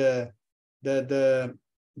according to the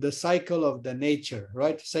cycle of the nature,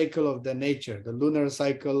 right? Cycle of the nature, the lunar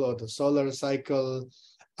cycle or the solar cycle,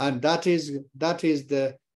 and that is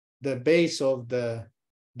the base of the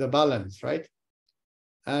balance, right?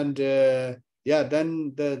 And yeah,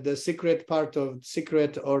 then the secret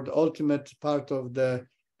or the ultimate part of the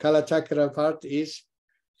Kalachakra part is,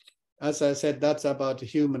 as I said, that's about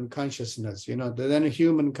human consciousness. Then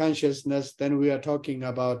human consciousness, then we are talking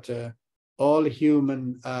about all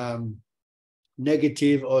human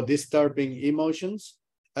negative or disturbing emotions.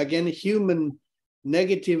 Again, human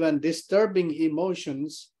negative and disturbing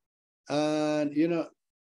emotions, and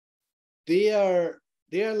they are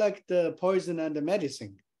like the poison and the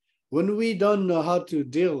medicine. When we don't know how to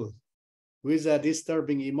deal with a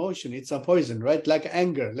disturbing emotion, it's a poison, right? Like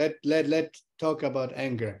anger. Let's talk about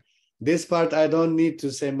anger. This part I don't need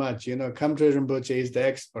to say much. Khentrul Rinpoche is the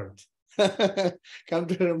expert.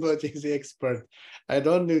 Khentrul Rinpoche is the expert. I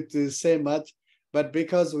don't need to say much, but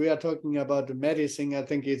because we are talking about the medicine, I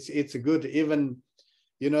think it's good. Even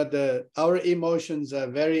our emotions are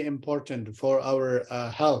very important for our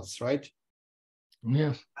health, right?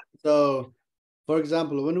 Yes. So, for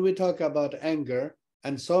example, when we talk about anger,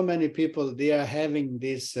 and so many people, they are having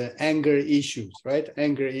these anger issues, right?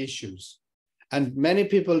 Anger issues. And many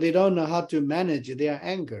people, they don't know how to manage their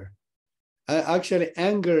anger. Actually,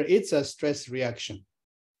 anger, it's a stress reaction,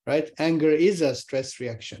 right? Anger is a stress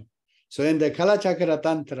reaction. So in the Kalachakra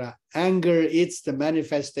Tantra, anger, it's the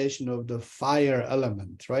manifestation of the fire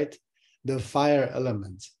element, right? The fire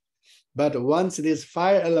element. But once this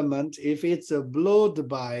fire element, if it's blown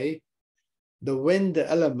by the wind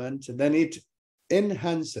element, then it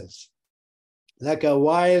enhances. Like a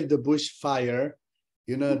wild bush fire,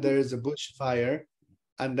 there is a bush fire,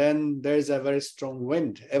 and then there's a very strong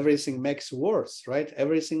wind. Everything makes worse, right?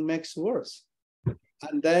 Everything makes worse.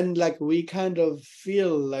 And then like we kind of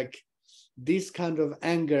feel like this kind of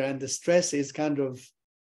anger and the stress is kind of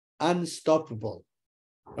unstoppable,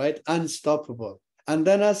 right? Unstoppable. And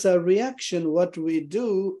then as a reaction, what we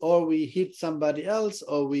do, or we hit somebody else,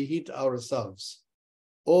 or we hit ourselves,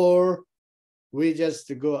 or we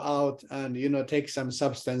just go out and, take some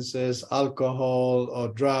substances, alcohol or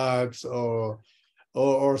drugs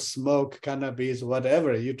or smoke cannabis,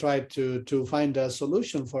 whatever. You try to find a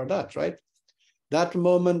solution for that, right? That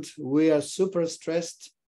moment we are super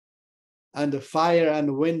stressed, and the fire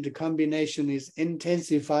and wind combination is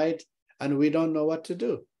intensified, and we don't know what to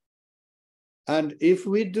do. And if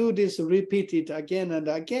we do this, repeat it again and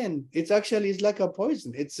again, it's like a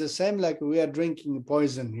poison. It's the same like we are drinking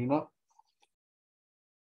poison,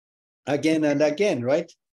 again and again, right?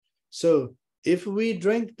 So if we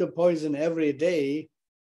drink the poison every day,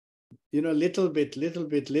 little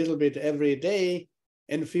bit every day,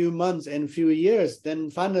 in few months and few years,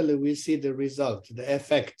 then finally we see the result, the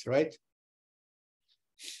effect, right?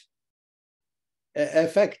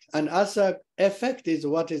 Effect. And as a effect is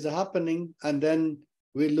what is happening, and then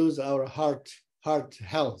we lose our heart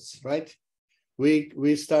health, right?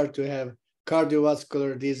 We start to have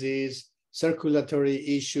cardiovascular disease, circulatory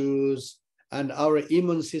issues, and our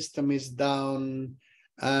immune system is down,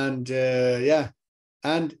 and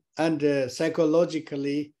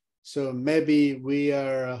psychologically, so maybe we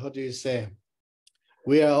are, how do you say,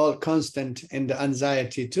 we are all constant in the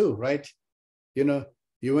anxiety too, right? You know,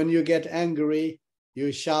 when you get angry,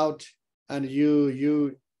 you shout and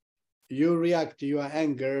you react to your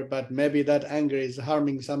anger, but maybe that anger is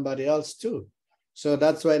harming somebody else too. So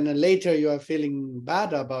that's why later you are feeling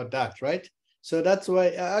bad about that, right? So that's why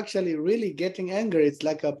actually really getting angry, it's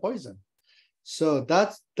like a poison. So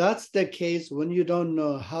that's the case when you don't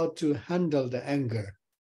know how to handle the anger.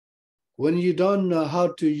 When you don't know how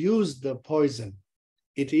to use the poison,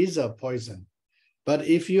 it is a poison. But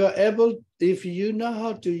if you are able, if you know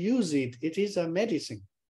how to use it, it is a medicine.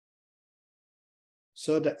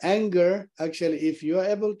 So the anger, actually, if you are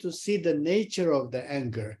able to see the nature of the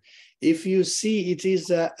anger, if you see it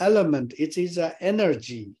is an element, it is an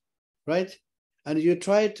energy, right? And you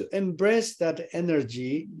try to embrace that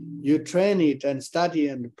energy, you train it and study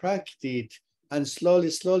and practice it, and slowly,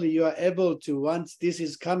 slowly you are able to, once this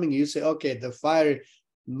is coming, you say, okay, the fire,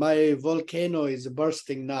 my volcano is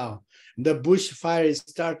bursting now. The bushfire is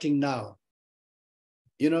starting now.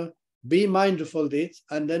 You know, be mindful of it,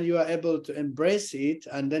 and then you are able to embrace it,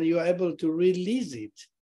 and then you are able to release it.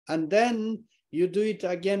 And then you do it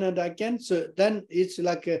again and again. So then it's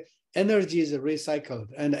like energy is recycled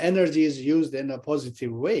and energy is used in a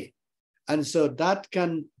positive way. And so that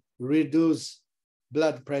can reduce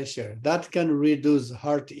blood pressure, that can reduce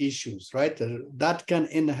heart issues, right? That can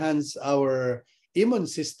enhance our immune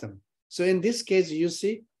system. So in this case, you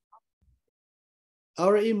see,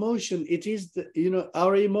 our emotion, it is,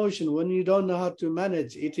 our emotion, when you don't know how to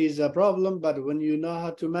manage, it is a problem, but when you know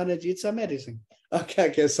how to manage, it's a medicine.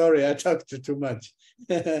 Okay, sorry, I talked too much.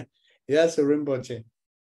 Yes, Rinpoche.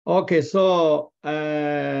 Okay, so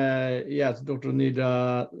yes, Dr.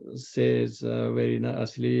 Nida says very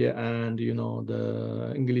nicely, and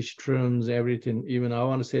the English terms, everything. Even I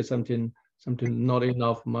want to say something not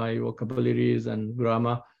enough my vocabularies and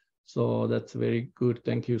grammar. So that's very good.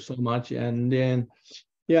 Thank you so much. And then,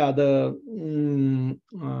 yeah, I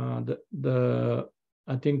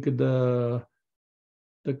think the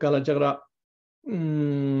Kalachakra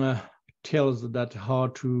tells that how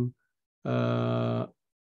to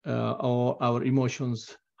our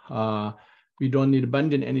emotions. We don't need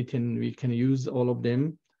abandon anything. We can use all of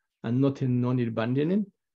them, and no need abandoning.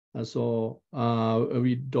 So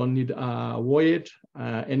we don't need avoid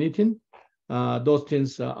anything. Those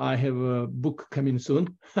things, I have a book coming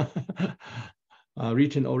soon,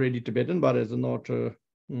 written already Tibetan, but it's not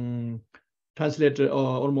translated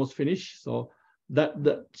or almost finished. So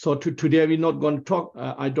today we're not going to talk.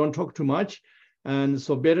 I don't talk too much, and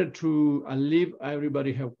so better to leave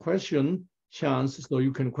everybody have question chance, so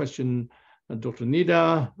you can question Dr.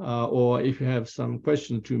 Nida, or if you have some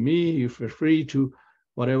question to me, you feel free to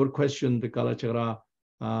whatever question the Kalachakra,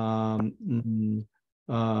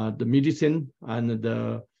 the medicine, and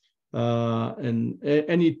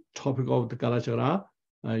any topic of the Kalachakra,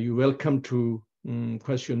 you're welcome to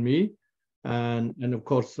question me. And of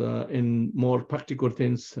course, in more practical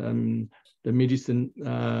things, the medicine,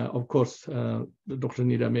 of course, Dr.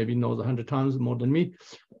 Nida maybe knows 100 times more than me.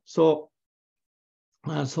 So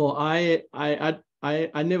I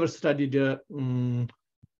never studied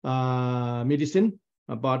medicine,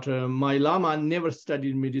 but my Lama never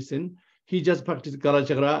studied medicine. He just practiced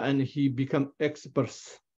Kalachakra and he become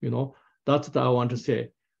experts. That's what I want to say.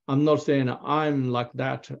 I'm not saying I'm like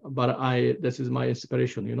that, but this is my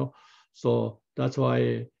inspiration. So that's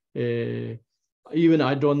why even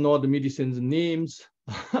I don't know the medicine's names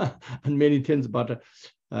and many things, but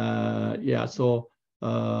yeah, so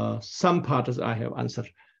some parts I have answered.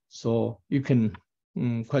 So you can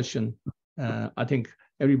question. I think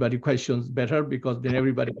everybody questions better, because then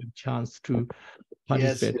everybody has a chance to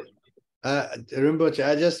participate. Yes. Rinpoche,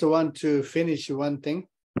 I just want to finish one thing.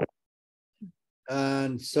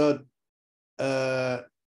 And so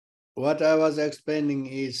what I was explaining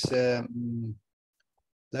is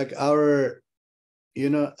like our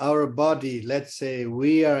body, let's say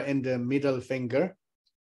we are in the middle finger,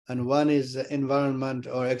 and one is the environment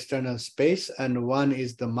or external space, and one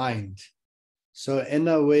is the mind. So in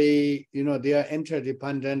a way, they are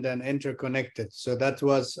interdependent and interconnected. So that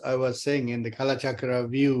was I was saying in the Kalachakra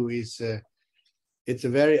view is it's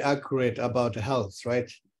very accurate about health, right?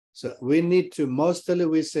 So we need to mostly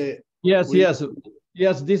we say yes.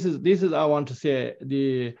 This is I want to say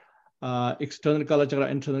the external Kalachakra,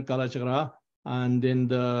 internal Kalachakra, and then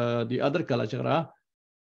the other Kalachakra.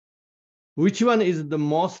 Which one is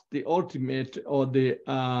the ultimate, or the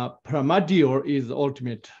primordial is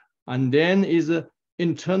ultimate, and then is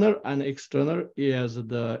internal and external is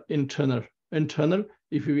the internal.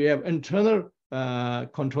 If we have internal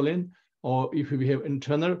controlling, or if we have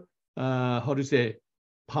internal, how to say,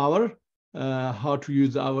 power, how to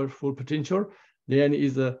use our full potential, then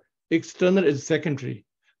is external is secondary.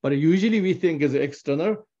 But usually we think is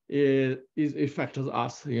external it affects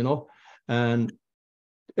us, you know, and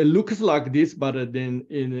it looks like this, but then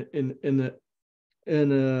in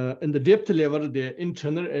the depth level, the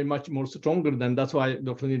internal is much more stronger than. That's why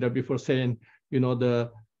Dr. Nida before saying, you know,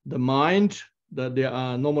 the mind that the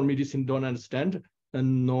normal medicine don't understand,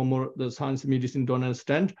 and the science medicine don't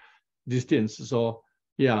understand these things. So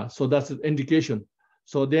yeah, so that's the indication.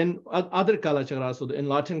 So then other Kalachakra, so the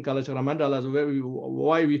enlightened Kalachakra mandalas,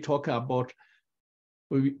 why we talk about,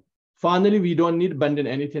 finally we don't need abandon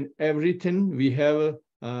anything. Everything we have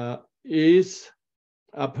is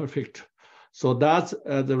perfect. So that's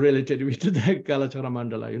the relativity to the Kalachakra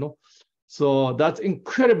mandala, you know. So that's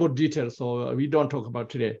incredible detail. So we don't talk about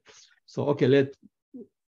today. So okay,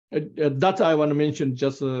 that I want to mention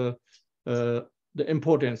just the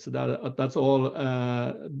importance. That's all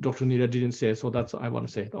Dr. Nida didn't say. So that's I want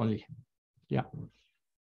to say only. Yeah.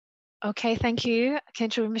 Okay, thank you,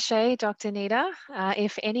 Khentrul Rinpoche, Dr. Nida.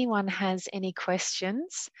 If anyone has any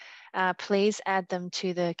questions, please add them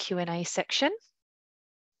to the Q&A section.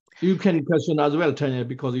 You can question as well, Tanya,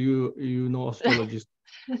 because you know astrologist.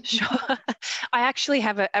 Sure. I actually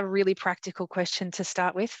have a really practical question to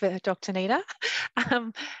start with for Dr. Nida.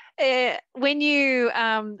 When you,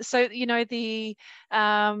 so you know the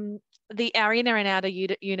our inner and outer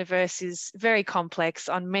universe is very complex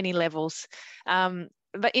on many levels.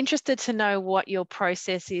 But interested to know what your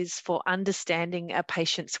process is for understanding a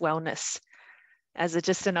patient's wellness, as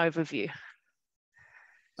just an overview.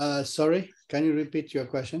 Sorry, can you repeat your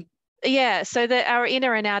question? Yeah, so our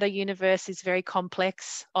inner and outer universe is very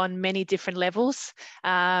complex on many different levels.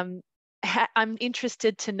 I'm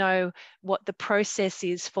interested to know what the process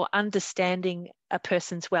is for understanding a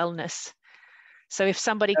person's wellness. So if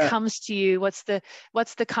somebody comes to you, what's the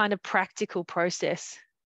kind of practical process?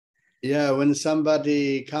 Yeah, when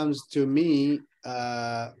somebody comes to me,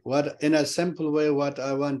 in a simple way, what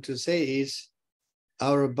I want to say is,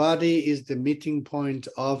 our body is the meeting point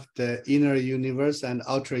of the inner universe and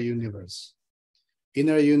outer universe.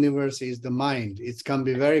 Inner universe is the mind. It can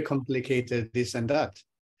be very complicated, this and that.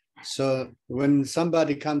 So when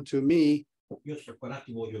somebody comes to me,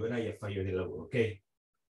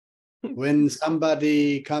 when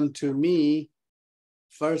somebody comes to me,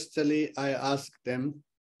 firstly, I ask them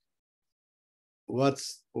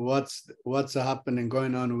what's happening,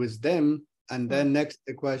 going on with them, and then next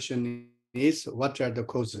the question is, what are the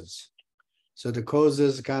causes? So the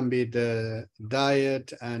causes can be the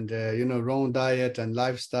diet and wrong diet and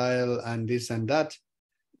lifestyle and this and that,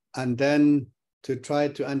 and then to try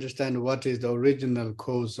to understand what is the original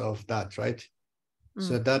cause of that, right?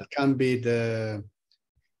 So that can be the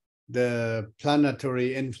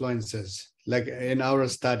planetary influences, like in our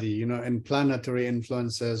study, in planetary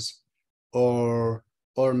influences, or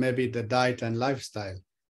maybe the diet and lifestyle.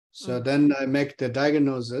 So then I make the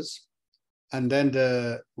diagnosis. And then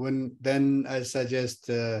then I suggest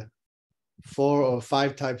 4 or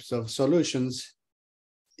 5 types of solutions.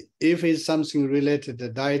 If it's something related to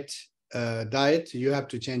diet, you have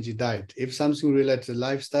to change your diet. If something related to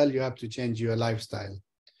lifestyle, you have to change your lifestyle.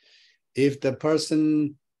 If the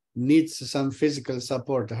person needs some physical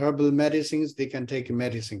support, herbal medicines, they can take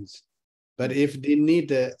medicines. But if they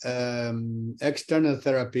need external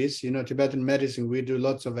therapies, Tibetan medicine, we do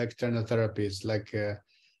lots of external therapies like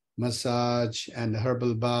massage and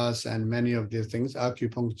herbal baths and many of these things,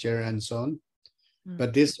 acupuncture and so on.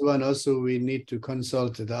 But this one also we need to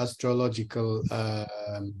consult the astrological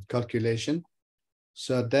calculation.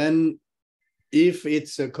 So then if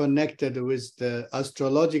it's connected with the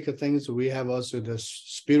astrological things, we have also the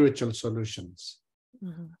spiritual solutions.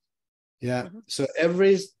 Yeah. So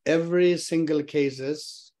every single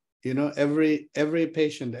cases, every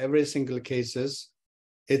patient, every single cases,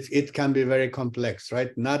 it can be very complex,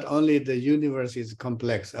 right? Not only the universe is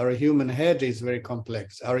complex, our human head is very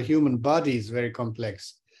complex, our human body is very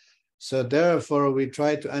complex. So therefore, we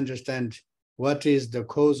try to understand what is the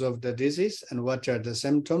cause of the disease and what are the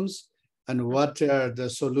symptoms and what are the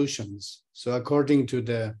solutions. So according to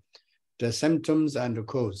the symptoms and the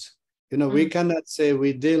cause, we cannot say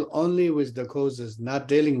we deal only with the causes, not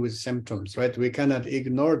dealing with symptoms, right? We cannot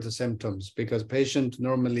ignore the symptoms because patients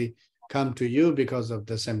normally come to you because of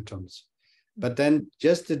the symptoms. But then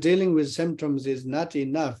just dealing with symptoms is not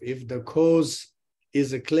enough if the cause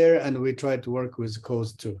is clear, and we try to work with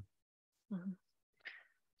cause too.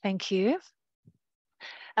 Thank you.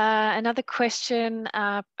 Another question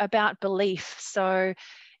about belief. So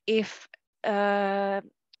if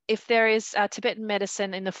there is Tibetan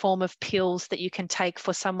medicine in the form of pills that you can take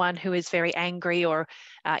for someone who is very angry or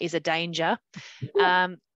is a danger,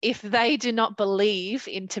 if they do not believe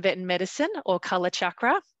in Tibetan medicine or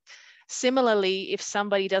Kalachakra, similarly, if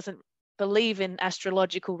somebody doesn't believe in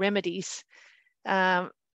astrological remedies,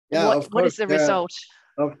 what is the result?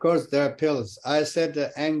 Of course, there are pills. I said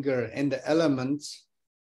the anger in the elements.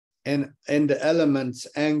 And in the elements,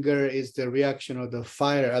 anger is the reaction of the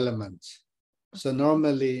fire element. So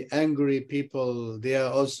normally angry people, they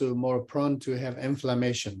are also more prone to have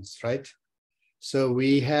inflammations, right? So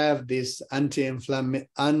we have this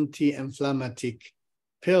anti-inflammatic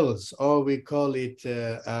pills, or we call it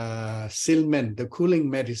silmen, the cooling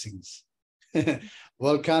medicines.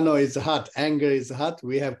 Volcano is hot, anger is hot,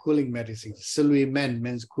 we have cooling medicines. Silmen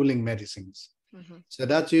means cooling medicines. Mm-hmm. So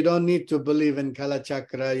that you don't need to believe in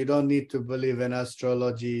Kalachakra, you don't need to believe in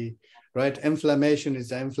astrology, right? Inflammation is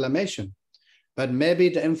the inflammation. But maybe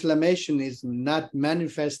the inflammation is not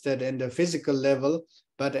manifested in the physical level,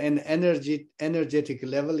 but in energetic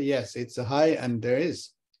level, yes, it's high and there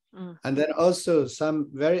is. Mm. And then also some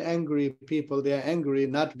very angry people, they are angry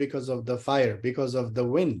not because of the fire, because of the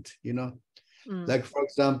wind, you know. Mm. Like, for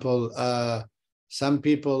example, some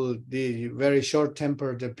people, the very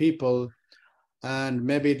short-tempered people, and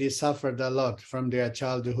maybe they suffered a lot from their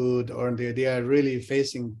childhood, or they are really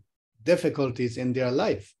facing difficulties in their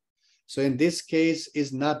life. So in this case,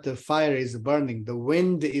 it's not the fire is burning, the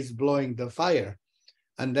wind is blowing the fire.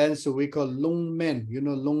 And then so we call lung men, you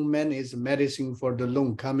know, lung men is medicine for the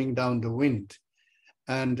lung coming down the wind.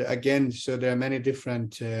 And again, so there are many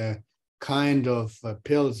different kind of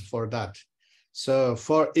pills for that. So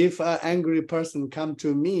if an angry person come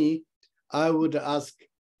to me, I would ask,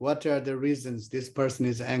 what are the reasons this person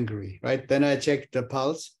is angry, right? Then I check the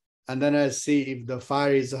pulse, and then I see if the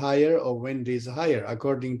fire is higher or wind is higher.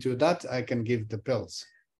 According to that, I can give the pills.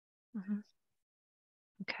 Mm-hmm.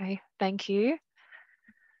 Okay, thank you.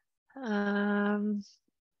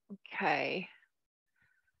 Okay.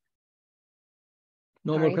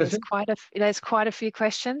 No more questions? There's quite a few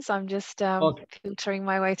questions. I'm just filtering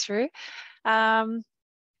my way through.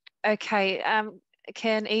 Okay.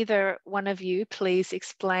 Can either one of you please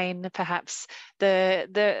explain perhaps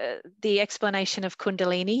the explanation of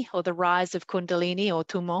Kundalini, or the rise of Kundalini or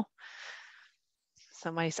Tummo?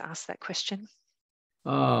 Somebody's asked that question.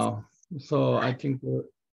 So I think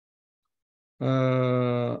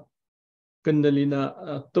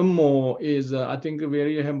Kundalini Tummo is I think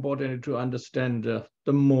very important to understand.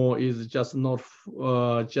 Tummo is just not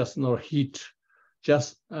heat,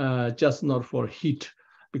 just not for heat.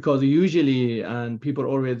 Because usually, and people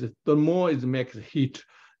always, the more it makes heat,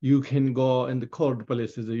 you can go in the cold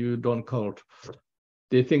places, you don't cold.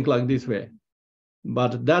 They think like this way,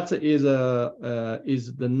 but that is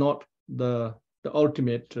not the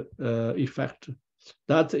ultimate effect.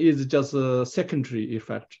 That is just a secondary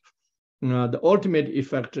effect. The ultimate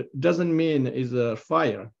effect doesn't mean is a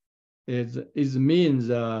fire. It means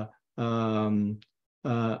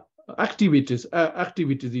activities.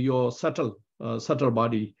 Your subtle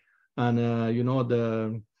body, and you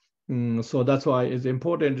know so that's why it's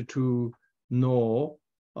important to know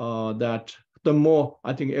that the more,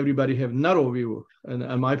 I think everybody have narrow view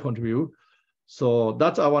and my point of view. So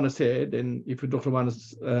that's I want to say. Then if Dr.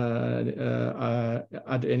 wants add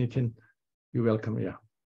anything, you're welcome. Yeah.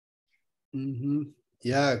 Mm-hmm.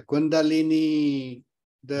 Yeah, Kundalini,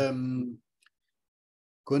 the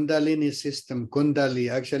Kundalini system, Kundali,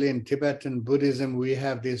 actually in Tibetan Buddhism, we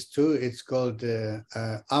have this too. It's called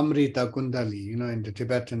Amrita Kundali, you know, in the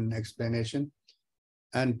Tibetan explanation.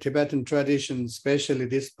 And Tibetan tradition, especially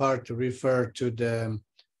this part, refer to the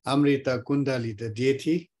Amrita Kundali, the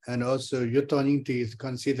deity, and also Yuthok Nyingthig is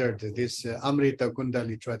considered this Amrita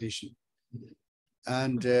Kundali tradition.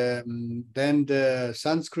 And then the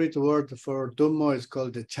Sanskrit word for Tummo is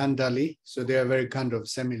called the Chandali. So they are very kind of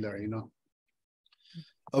similar, you know.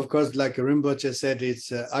 Of course, like Rinpoche said, it's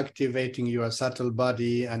activating your subtle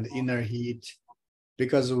body and inner heat,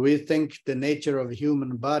 because we think the nature of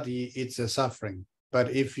human body, it's a suffering.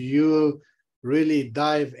 But if you really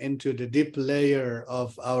dive into the deep layer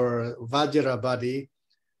of our Vajra body,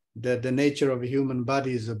 the nature of a human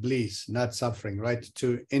body is a bliss, not suffering, right?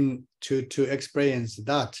 To experience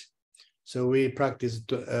that. So we practice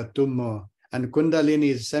Tummo, and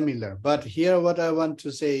Kundalini is similar. But here what I want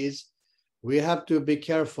to say is, we have to be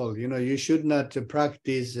careful. You know, you should not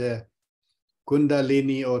practice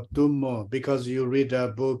Kundalini or Tummo because you read a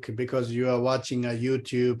book, because you are watching a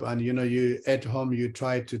YouTube, and you at home you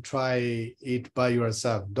try it by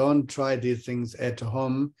yourself. Don't try these things at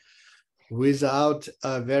home without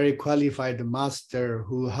a very qualified master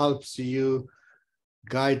who helps you,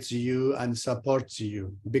 guides you, and supports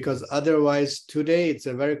you. Because otherwise, today it's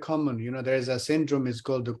a very common, there is a syndrome, it's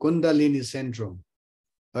called the Kundalini syndrome.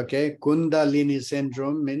 Okay, Kundalini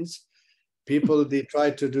syndrome means people, they try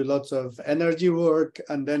to do lots of energy work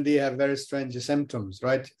and then they have very strange symptoms,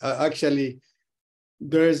 right? Actually,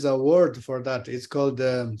 there is a word for that. It's called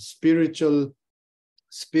mystical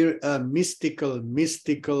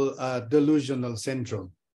delusional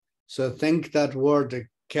syndrome. So think that word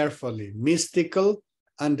carefully. Mystical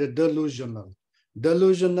and delusional.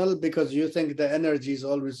 Delusional because you think the energy is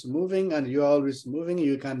always moving and you're always moving,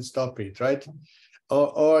 you can't stop it, right?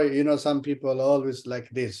 Or some people always like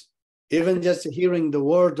this. Even just hearing the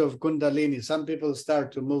word of Kundalini, some people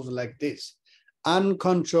start to move like this.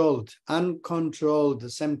 Uncontrolled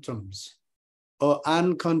symptoms or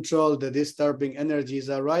uncontrolled disturbing energies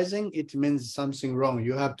arising, it means something wrong.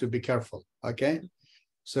 You have to be careful, okay?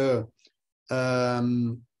 So,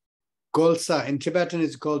 Kolsa, in Tibetan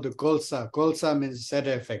it's called the Kolsa. Kolsa means side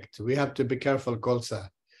effect. We have to be careful, Kolsa.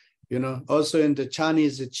 Also in the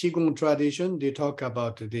Chinese Qigong tradition, they talk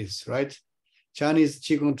about this, right? Chinese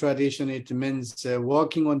Qigong tradition, it means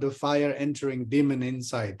walking on the fire, entering demon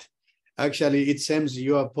inside. Actually, it seems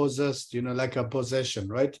you are possessed, like a possession,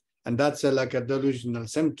 right? And that's like a delusional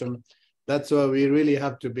symptom. That's why we really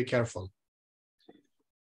have to be careful.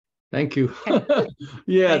 Thank you.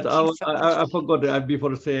 Yes, I forgot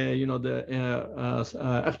before to say,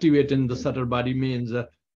 activating the subtle body means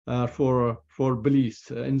for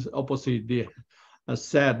beliefs, in opposite the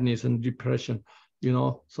sadness and depression,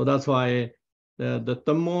 So that's why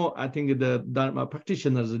the more I think the Dharma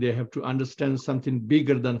practitioners, they have to understand something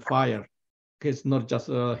bigger than fire. Okay, it's not just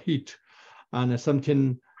heat, and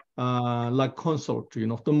something like consult.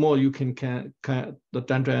 The more you can the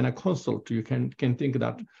Tantra and a consult, you can think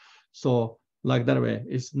that. So like that way,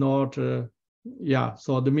 it's not. So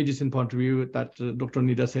the medicine point of view that Dr.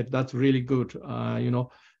 Nida said, that's really good.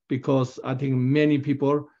 Because I think many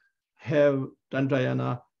people have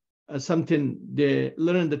Tantrayana something, they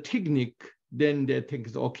learn the technique, then they think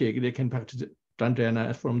it's okay, they can practice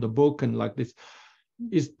Tantrayana from the book and like this.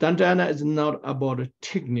 Tantrayana is not about a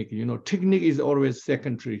technique, technique is always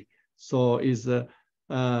secondary. So is a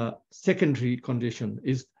secondary condition.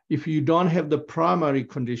 Is if you don't have the primary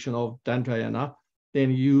condition of Tantrayana,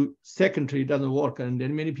 then secondary doesn't work. And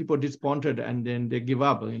then many people disappointed and then they give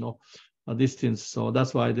up, these things. So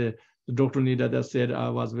that's why the Dr. Nida that said, I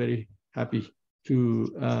was very happy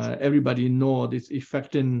to everybody know this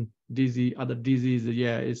affecting disease, other disease.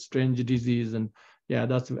 Yeah, it's strange disease. And yeah,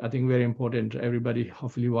 that's, I think, very important. Everybody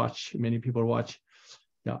hopefully watch, many people watch.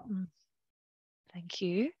 Yeah. Thank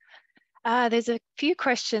you. There's a few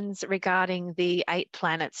questions regarding the 8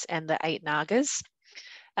 planets and the 8 Nagas.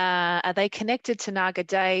 Are they connected to Naga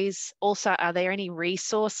days? Also, are there any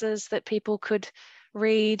resources that people could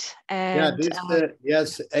read? And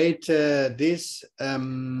yes, 8 this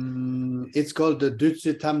it's called the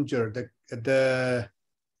Dutsi Tamjur. The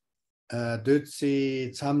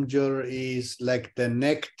Dutsi Tamjur is like the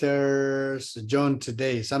nectars John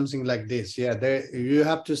today, something like this. Yeah, you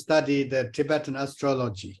have to study the Tibetan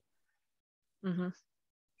astrology.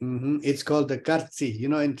 It's called the Kartsi.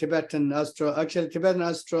 In Tibetan Tibetan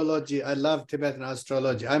astrology, I love Tibetan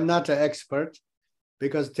astrology. I'm not an expert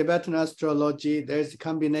because Tibetan astrology, there's a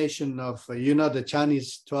combination of, the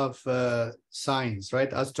Chinese 12 signs,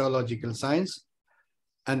 right? Astrological signs.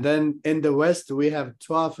 And then in the West, we have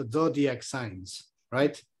 12 zodiac signs,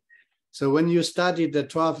 right? So when you study the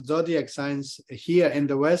 12 zodiac signs here in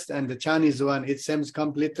the West and the Chinese one, it seems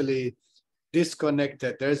completely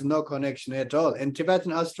disconnected. There's no connection at all. In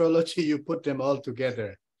Tibetan astrology, you put them all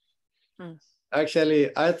together.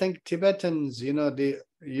 Actually, I think Tibetans,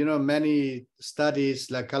 many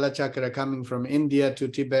studies like Kalachakra coming from India to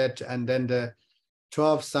Tibet, and then the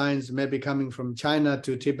 12 signs maybe coming from China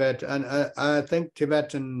to Tibet. And I think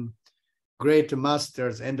Tibetan great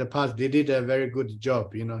masters in the past, they did a very good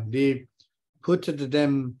job. They put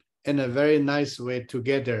them in a very nice way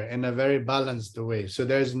together, in a very balanced way. So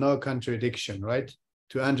there's no contradiction, right?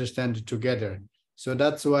 To understand together. So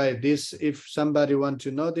that's why this, if somebody wants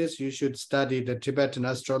to know this, you should study the Tibetan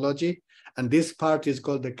astrology. And this part is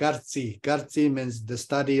called the Kartsi. Kartsi means the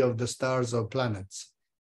study of the stars or planets.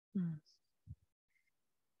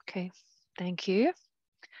 Okay, thank you.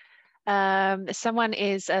 Someone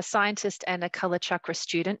is a scientist and a Kalachakra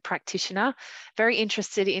student practitioner, very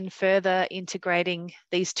interested in further integrating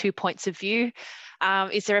these two points of view.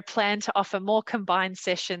 Is there a plan to offer more combined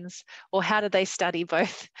sessions, or how do they study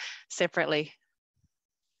both separately?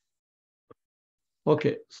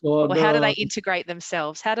 Okay, so or how do they integrate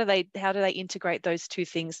themselves? How do they integrate those two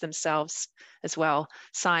things themselves as well,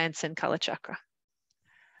 science and Kalachakra?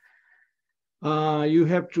 You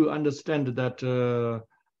have to understand that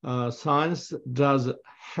science does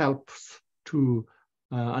helps to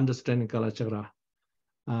understand Kalachakra.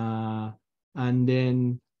 And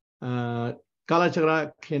then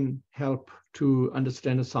Kalachakra can help to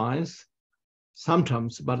understand science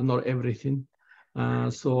sometimes, but not everything.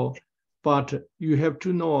 But you have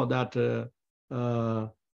to know that the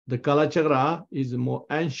Kalachakra is more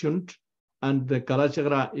ancient, and the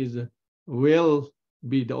Kalachakra will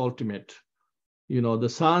be the ultimate. You know, the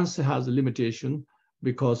science has a limitation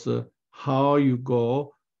because how you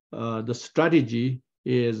go, the strategy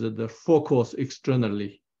is the focus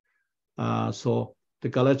externally. So the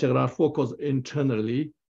Kalachakra focus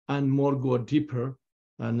internally and more go deeper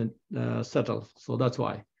and settle. So that's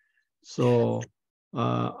why. So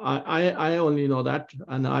I only know that,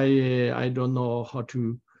 and I don't know how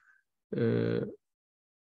to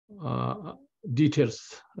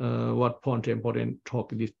details what point important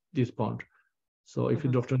talk this point. So if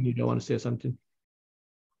you, Dr. Nida, want to say something.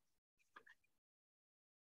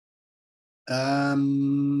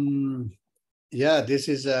 Yeah, this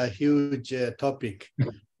is a huge topic.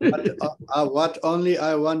 But what only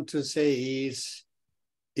I want to say is,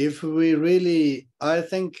 if we really, I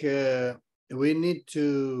think we need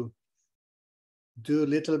to do a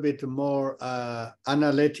little bit more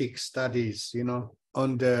analytic studies, you know,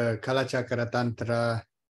 on the Kalachakra Tantra,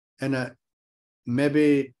 and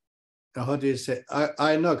maybe, how do you say,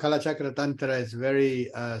 I know Kalachakra Tantra is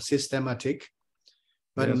very systematic,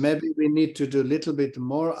 but yes, maybe we need to do a little bit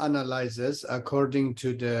more analysis according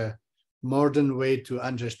to the modern way to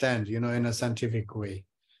understand, you know, in a scientific way.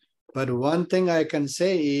 But one thing I can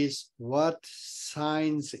say is what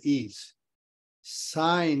science is.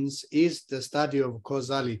 Science is the study of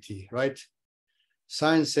causality, right?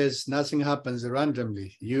 Science says nothing happens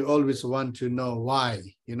randomly. You always want to know why,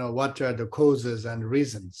 you know, what are the causes and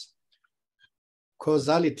reasons.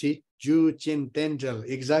 Causality, Ju Chin Tengel,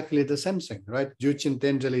 exactly the same thing, right? Ju Chin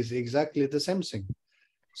Tengel is exactly the same thing.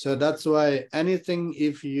 So that's why anything,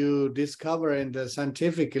 if you discover in the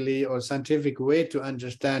scientifically or scientific way to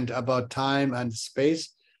understand about time and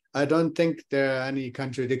space, I don't think there are any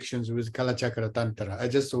contradictions with Kalachakra Tantra. I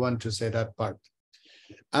just want to say that part.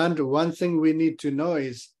 And one thing we need to know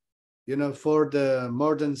is, you know, for the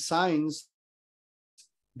modern science,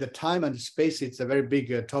 the time and space, it's a very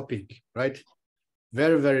big topic, right?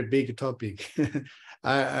 Very, very big topic.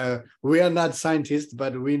 We are not scientists,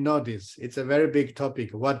 but we know this. It's a very big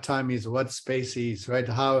topic. What time is, what space is, right?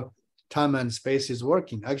 How time and space is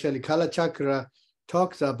working. Actually, Kalachakra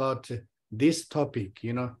talks about this topic,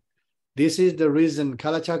 you know. This is the reason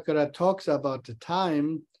Kalachakra talks about the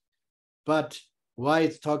time, but why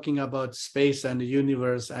it's talking about space and the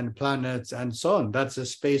universe and planets and so on. That's a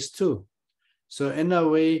space too. So in a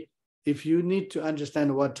way, if you need to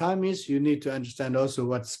understand what time is, you need to understand also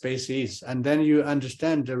what space is. And then you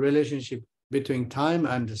understand the relationship between time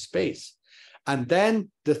and the space. And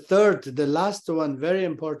then the last one, very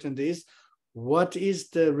important, is what is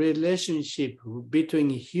the relationship between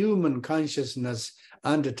human consciousness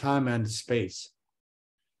and the time and space?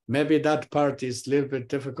 Maybe that part is a little bit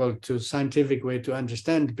difficult to scientific way to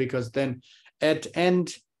understand, because then at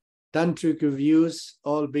end, tantric views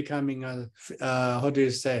all becoming how do you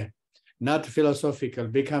say, not philosophical,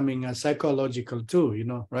 becoming a psychological too, you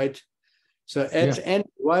know, right? So at the end,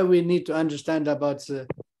 why we need to understand about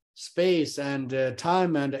space and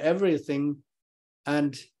time and everything,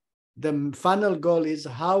 and the final goal is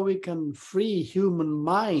how we can free human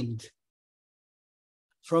mind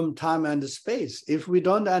from time and space. If we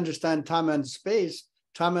don't understand time and space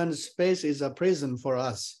is a prison for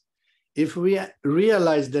us. If we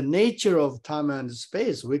realize the nature of time and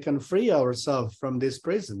space, we can free ourselves from this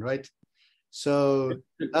prison, right? So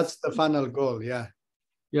that's the final goal, yeah.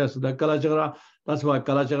 Yes, the Kalachakra, that's why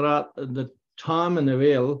Kalachakra, the time and the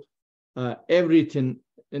veil, everything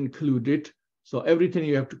included. So everything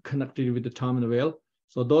you have to connect it with the time and the veil.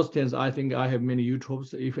 So those things, I think I have many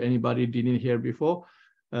YouTubes. If anybody didn't hear before,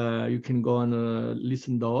 you can go and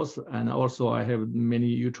listen those. And also I have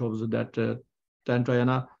many YouTubes that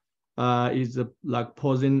Tantrayana is like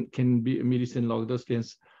posing, can be medicine, like those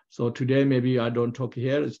things. So today, maybe I don't talk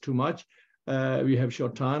here, it's too much. We have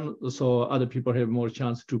short time, so other people have more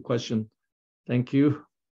chance to question. Thank you.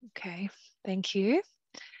 Okay, thank you.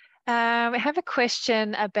 I have a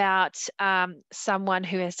question about someone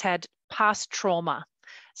who has had past trauma.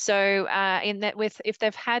 So if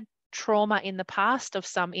they've had trauma in the past of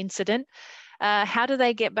some incident, how do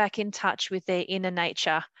they get back in touch with their inner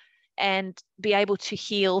nature and be able to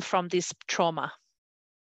heal from this trauma?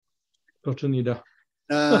 Dr. Nida.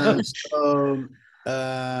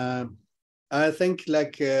 I think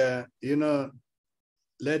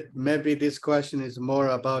maybe this question is more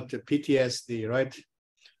about the PTSD, right?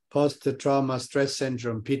 Post-trauma stress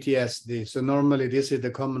syndrome, PTSD. So normally this is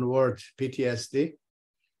the common word, PTSD.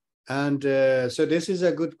 And so this is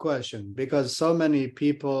a good question because so many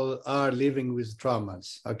people are living with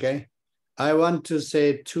traumas, okay? I want to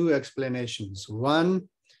say two explanations. One,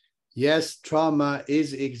 yes, trauma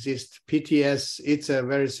exists. PTS, it's a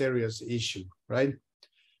very serious issue, right?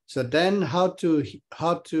 So then how to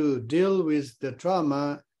deal with the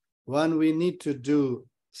trauma, one, we need to do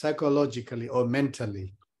psychologically or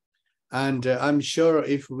mentally. And I'm sure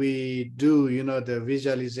if we do, the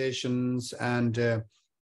visualizations and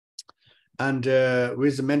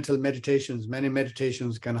with mental meditations, many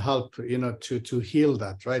meditations can help, to heal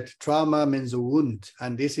that, right? Trauma means a wound,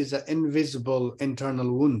 and this is an invisible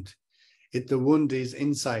internal wound. The wound is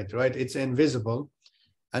inside, right? It's invisible.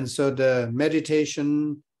 And so the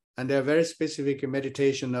meditation, and there are very specific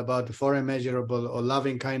meditation about foreign measurable or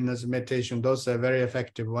loving kindness meditation. Those are very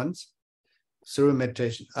effective ones through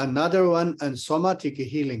meditation. Another one, and somatic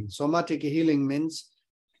healing. Somatic healing means,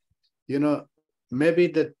 maybe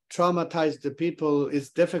the traumatized people, it's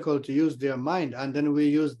difficult to use their mind, and then we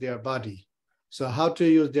use their body. So how to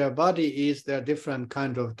use their body is there are different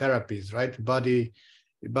kind of therapies, right? Body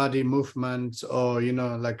movements, or,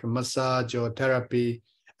 like massage or therapy.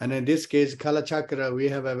 And in this case, Kalachakra, we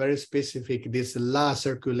have a very specific, this La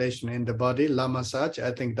circulation in the body, La massage.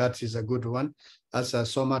 I think that is a good one as a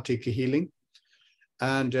somatic healing.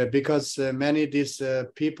 And because many of these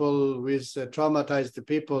people with traumatized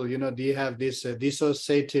people, they have this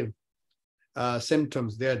dissociative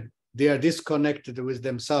symptoms. They are disconnected with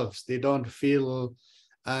themselves. They don't feel,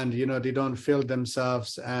 and they don't feel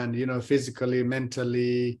themselves, and physically,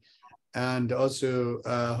 mentally, and also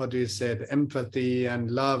empathy and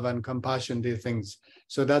love and compassion, these things.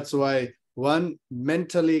 So that's why one,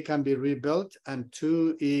 mentally can be rebuilt, and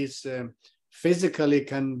two is physically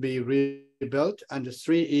can be rebuilt, and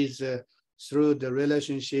three is through the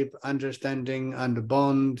relationship, understanding, and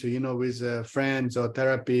bond, with friends or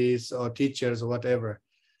therapists or teachers or whatever.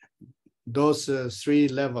 Those three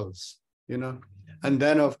levels, and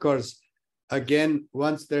then of course, again,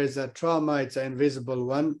 once there is a trauma, it's an invisible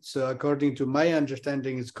one. So according to my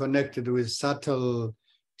understanding, it's connected with subtle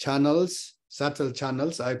channels.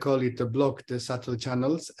 I call it the blocked subtle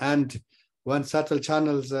channels. And when subtle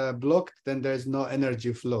channels are blocked, then there's no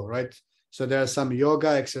energy flow, right? So there are some yoga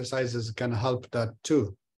exercises can help that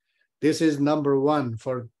too. This is number one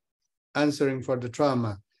for answering for the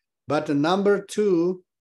trauma. But number two,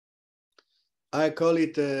 I call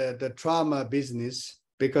it the trauma business,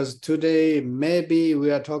 because today maybe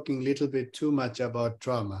we are talking a little bit too much about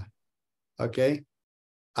trauma, okay?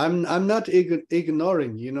 I'm not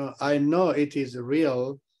ignoring, I know it is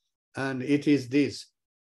real and it is this,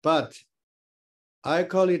 but I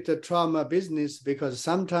call it the trauma business because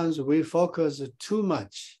sometimes we focus too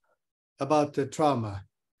much about the trauma.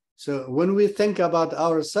 So when we think about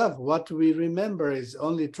ourselves, what we remember is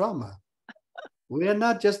only trauma. We are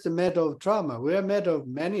not just made of trauma. We are made of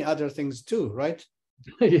many other things too, right?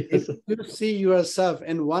 Yes. If you see yourself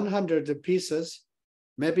in 100 pieces,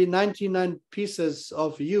 maybe 99 pieces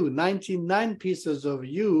of you, 99 pieces of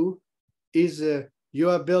you is you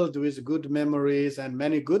are built with good memories and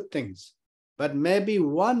many good things. But maybe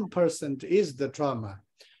 1% is the trauma.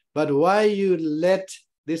 But why you let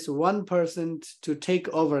this 1% to take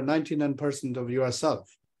over 99% of yourself?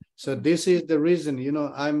 So this is the reason,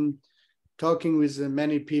 I'm talking with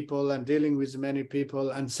many people and dealing with many people.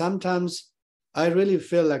 And sometimes I really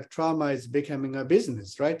feel like trauma is becoming a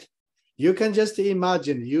business, right? You can just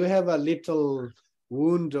imagine you have a little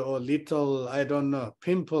wound or little, I don't know,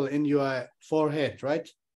 pimple in your forehead, right?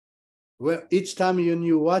 Well, each time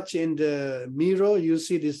you watch in the mirror, you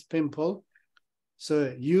see this pimple.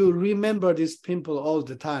 So you remember this pimple all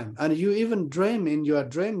the time. And you even dream in your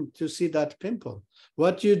dream to see that pimple.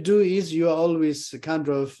 What you do is you're always kind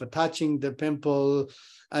of touching the pimple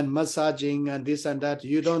and massaging and this and that.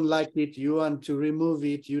 You don't like it. You want to remove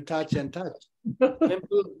it. You touch and touch.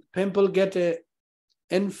 Pimple get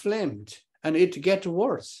inflamed and it gets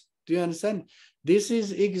worse. Do you understand? This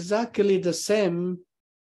is exactly the same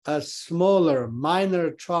as smaller, minor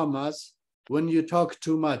traumas when you talk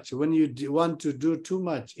too much, when you want to do too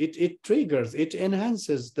much, it triggers, it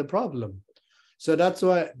enhances the problem. So that's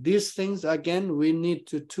why these things, again, we need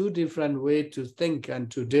two different ways to think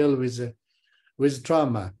and to deal with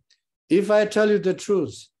trauma. If I tell you the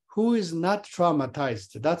truth, who is not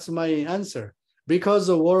traumatized? That's my answer. Because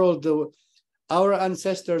the world, our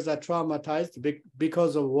ancestors are traumatized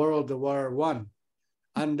because of World War I.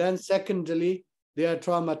 And then secondly, they are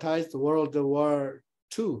traumatized World War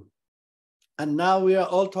II. And now we are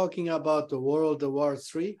all talking about the World War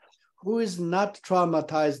III. Who is not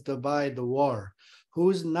traumatized by the war?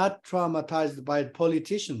 Who is not traumatized by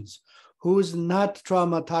politicians? Who is not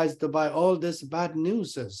traumatized by all this bad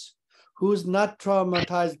news? Who's not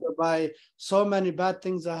traumatized by so many bad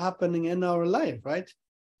things are happening in our life, right?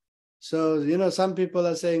 So, some people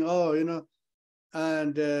are saying, oh,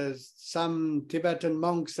 and some Tibetan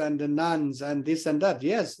monks and the nuns and this and that.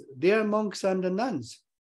 Yes, they are monks and the nuns.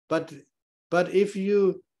 But if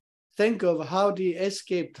you think of how they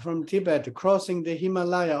escaped from Tibet, crossing the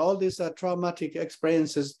Himalaya, all these are traumatic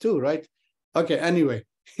experiences too, right? Okay, anyway,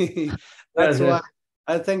 that's why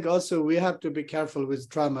I think also we have to be careful with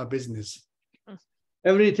trauma business.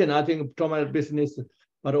 Everything, I think, trauma business,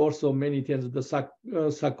 but also many things, the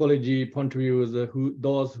psychology point of view is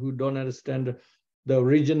those who don't understand the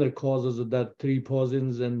original causes of that 3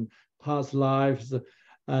 poisons and past lives,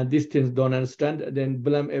 these things don't understand, then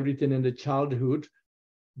blame everything in the childhood.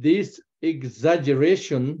 This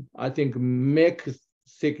exaggeration, I think, makes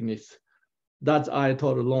sickness. That's I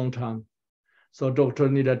thought a long time. So Dr.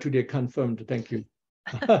 Nida today confirmed. Thank you.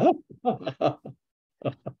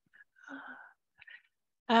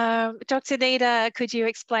 Dr. Nida, could you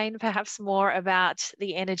explain perhaps more about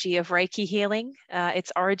the energy of Reiki healing?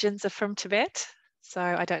 Its origins are from Tibet. So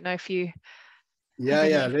I don't know if you...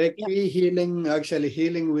 Yeah. Reiki healing, actually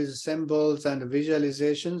healing with symbols and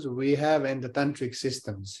visualizations, we have in the tantric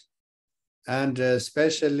systems. And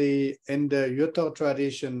especially in the Yuthok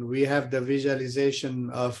tradition, we have the visualization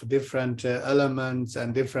of different elements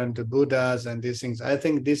and different Buddhas and these things. I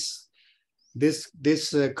think this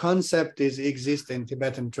concept exists in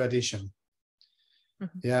Tibetan tradition.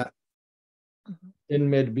 Mm-hmm. Yeah.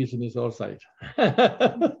 In-made business outside.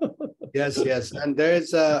 Yes. And there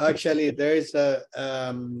is a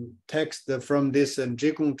text from this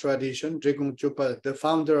Drikung tradition, Drikung Chupa, the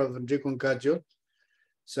founder of Drikung Kagyu.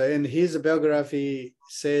 So in his biography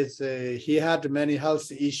says he had many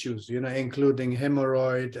health issues, including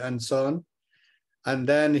hemorrhoid and so on. And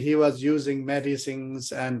then he was using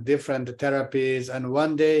medicines and different therapies. And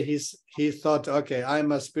one day he thought, okay,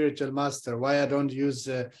 I'm a spiritual master. Why I don't use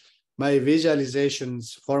my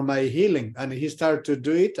visualizations for my healing? And he started to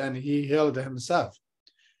do it and he healed himself.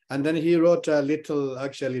 And then he wrote a little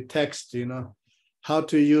text, how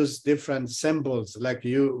to use different symbols, like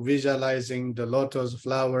you visualizing the lotus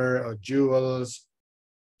flower or jewels,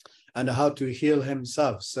 and how to heal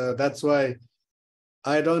himself. So that's why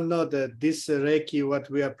I don't know that this Reiki,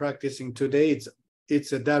 what we are practicing today,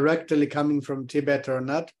 it's directly coming from Tibet or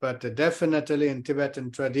not, but definitely in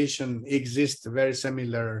Tibetan tradition exists very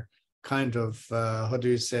similar kind of,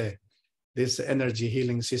 this energy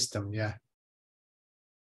healing system, yeah.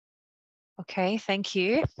 Okay, thank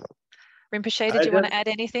you. Rinpoche, did you want to add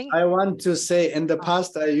anything? I want to say, in the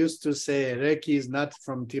past, I used to say Reiki is not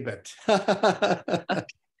from Tibet.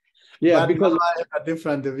 Yeah, but because I have a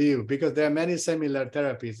different view, because there are many similar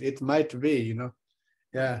therapies. It might be,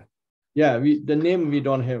 Yeah. Yeah, the name we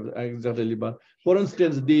don't have exactly, but for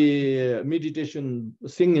instance, the meditation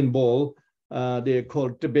singing bowl, they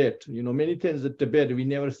call Tibet. Many things in Tibet, we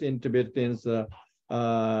never seen Tibetans in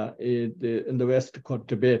the West called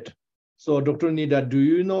Tibet. So Dr. Nida, do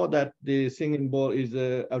you know that the singing bowl is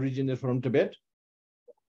originally from Tibet?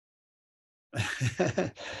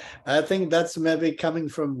 I think that's maybe coming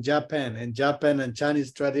from Japan. In Japan and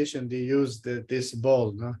Chinese tradition, they use this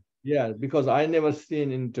bowl, no? Yeah, because I never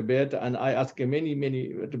seen in Tibet, and I ask many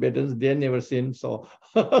Tibetans, they never seen, so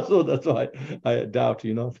so that's why I doubt,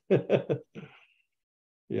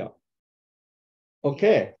 Yeah.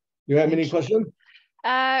 Okay. You have any questions?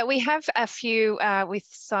 We have a few with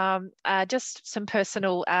some just some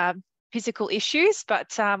personal physical issues,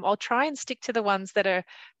 but I'll try and stick to the ones that are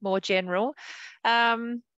more general.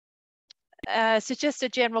 So just a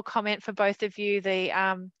general comment for both of you.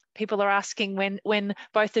 The people are asking when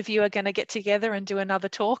both of you are going to get together and do another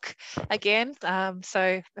talk again.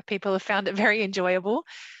 So people have found it very enjoyable.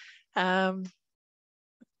 Okay.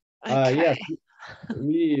 Yes,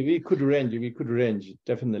 we could arrange.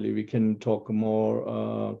 Definitely, we can talk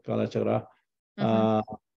more Kalachakra,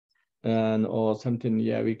 and or something.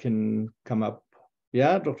 Yeah, we can come up.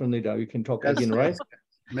 Yeah, Dr. Nida, we can talk again, right?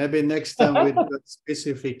 Maybe next time with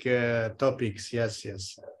specific topics. Yes,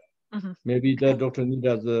 yes. Mm-hmm. Maybe the Dr.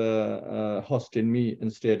 Nida's hosting me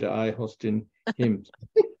instead. I hosting him,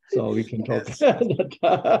 so we can talk.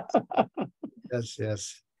 Yes,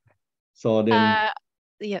 yes. So then,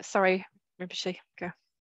 yeah, sorry, Rinpoche, go.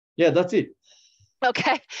 yeah, that's it.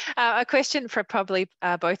 Okay, a question for probably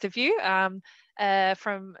both of you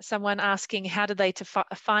from someone asking, how do they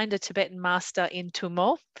find a Tibetan master in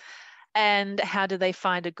Tummo? And how do they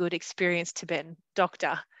find a good experienced Tibetan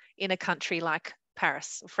doctor in a country like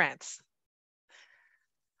Paris, France?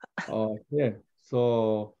 Oh, yeah.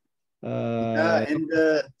 So,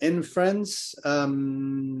 in France, I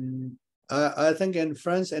think in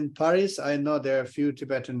France and Paris, I know there are a few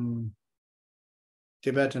Tibetan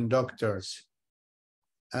doctors.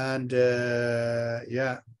 And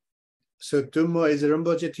yeah, so Tummo, is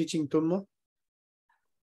Rinpoche teaching Tummo?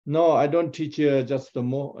 no, I don't teach just the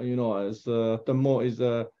more, you know, as the more is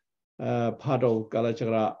a part of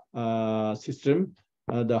Kalachakra system,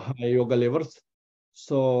 the high yoga levels.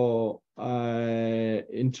 So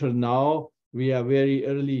until now, we are very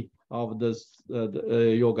early of this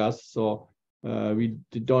yogas. So we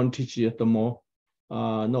don't teach yet the more,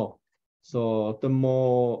 no. So the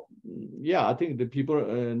more, yeah, I think the people,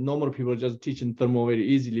 normal people just teaching thermo very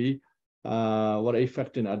easily. What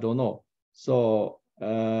effect in, I don't know. So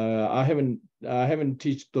I haven't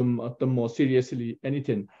teach them more seriously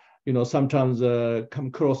anything. You know, sometimes come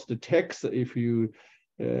across the text if you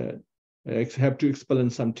have to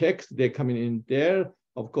explain some text. They're coming in there.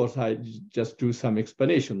 Of course, I just do some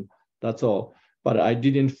explanation. That's all. But I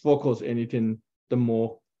didn't focus anything the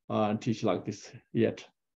more and teach like this yet.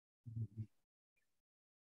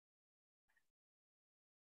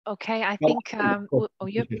 Okay, I think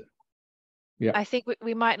yeah. I think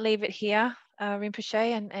we might leave it here,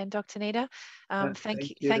 Rinpoche and Dr. Nida.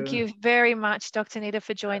 Thank you very much, Dr. Nida,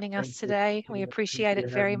 for joining us today. We appreciate it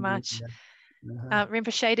very much.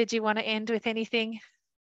 Rinpoche, did you want to end with anything?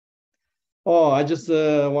 Oh, I just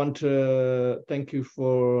want to thank you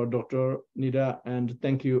for Dr. Nida, and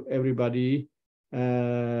thank you everybody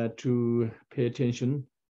to pay attention,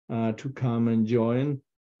 to come and join.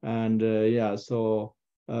 And yeah, so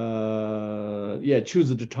yeah,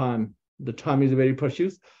 choose the time. The time is very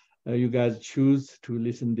precious. You guys choose to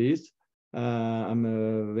listen this.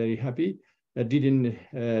 I'm very happy. I didn't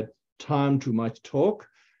time too much talk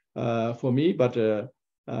for me, but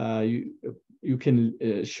you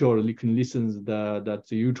can surely can listen that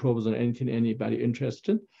the YouTubes or anything anybody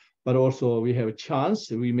interested. But also we have a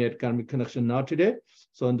chance. We made karmic connection now today.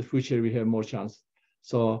 So in the future we have more chance.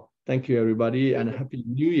 So thank you everybody and Happy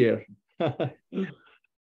New Year.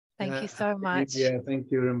 Thank you so much. Yeah,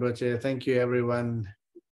 thank you, Rinpoche. Thank you, everyone.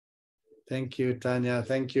 Thank you, Tanya.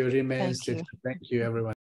 Thank you, Rime Institute. Thank you, everyone.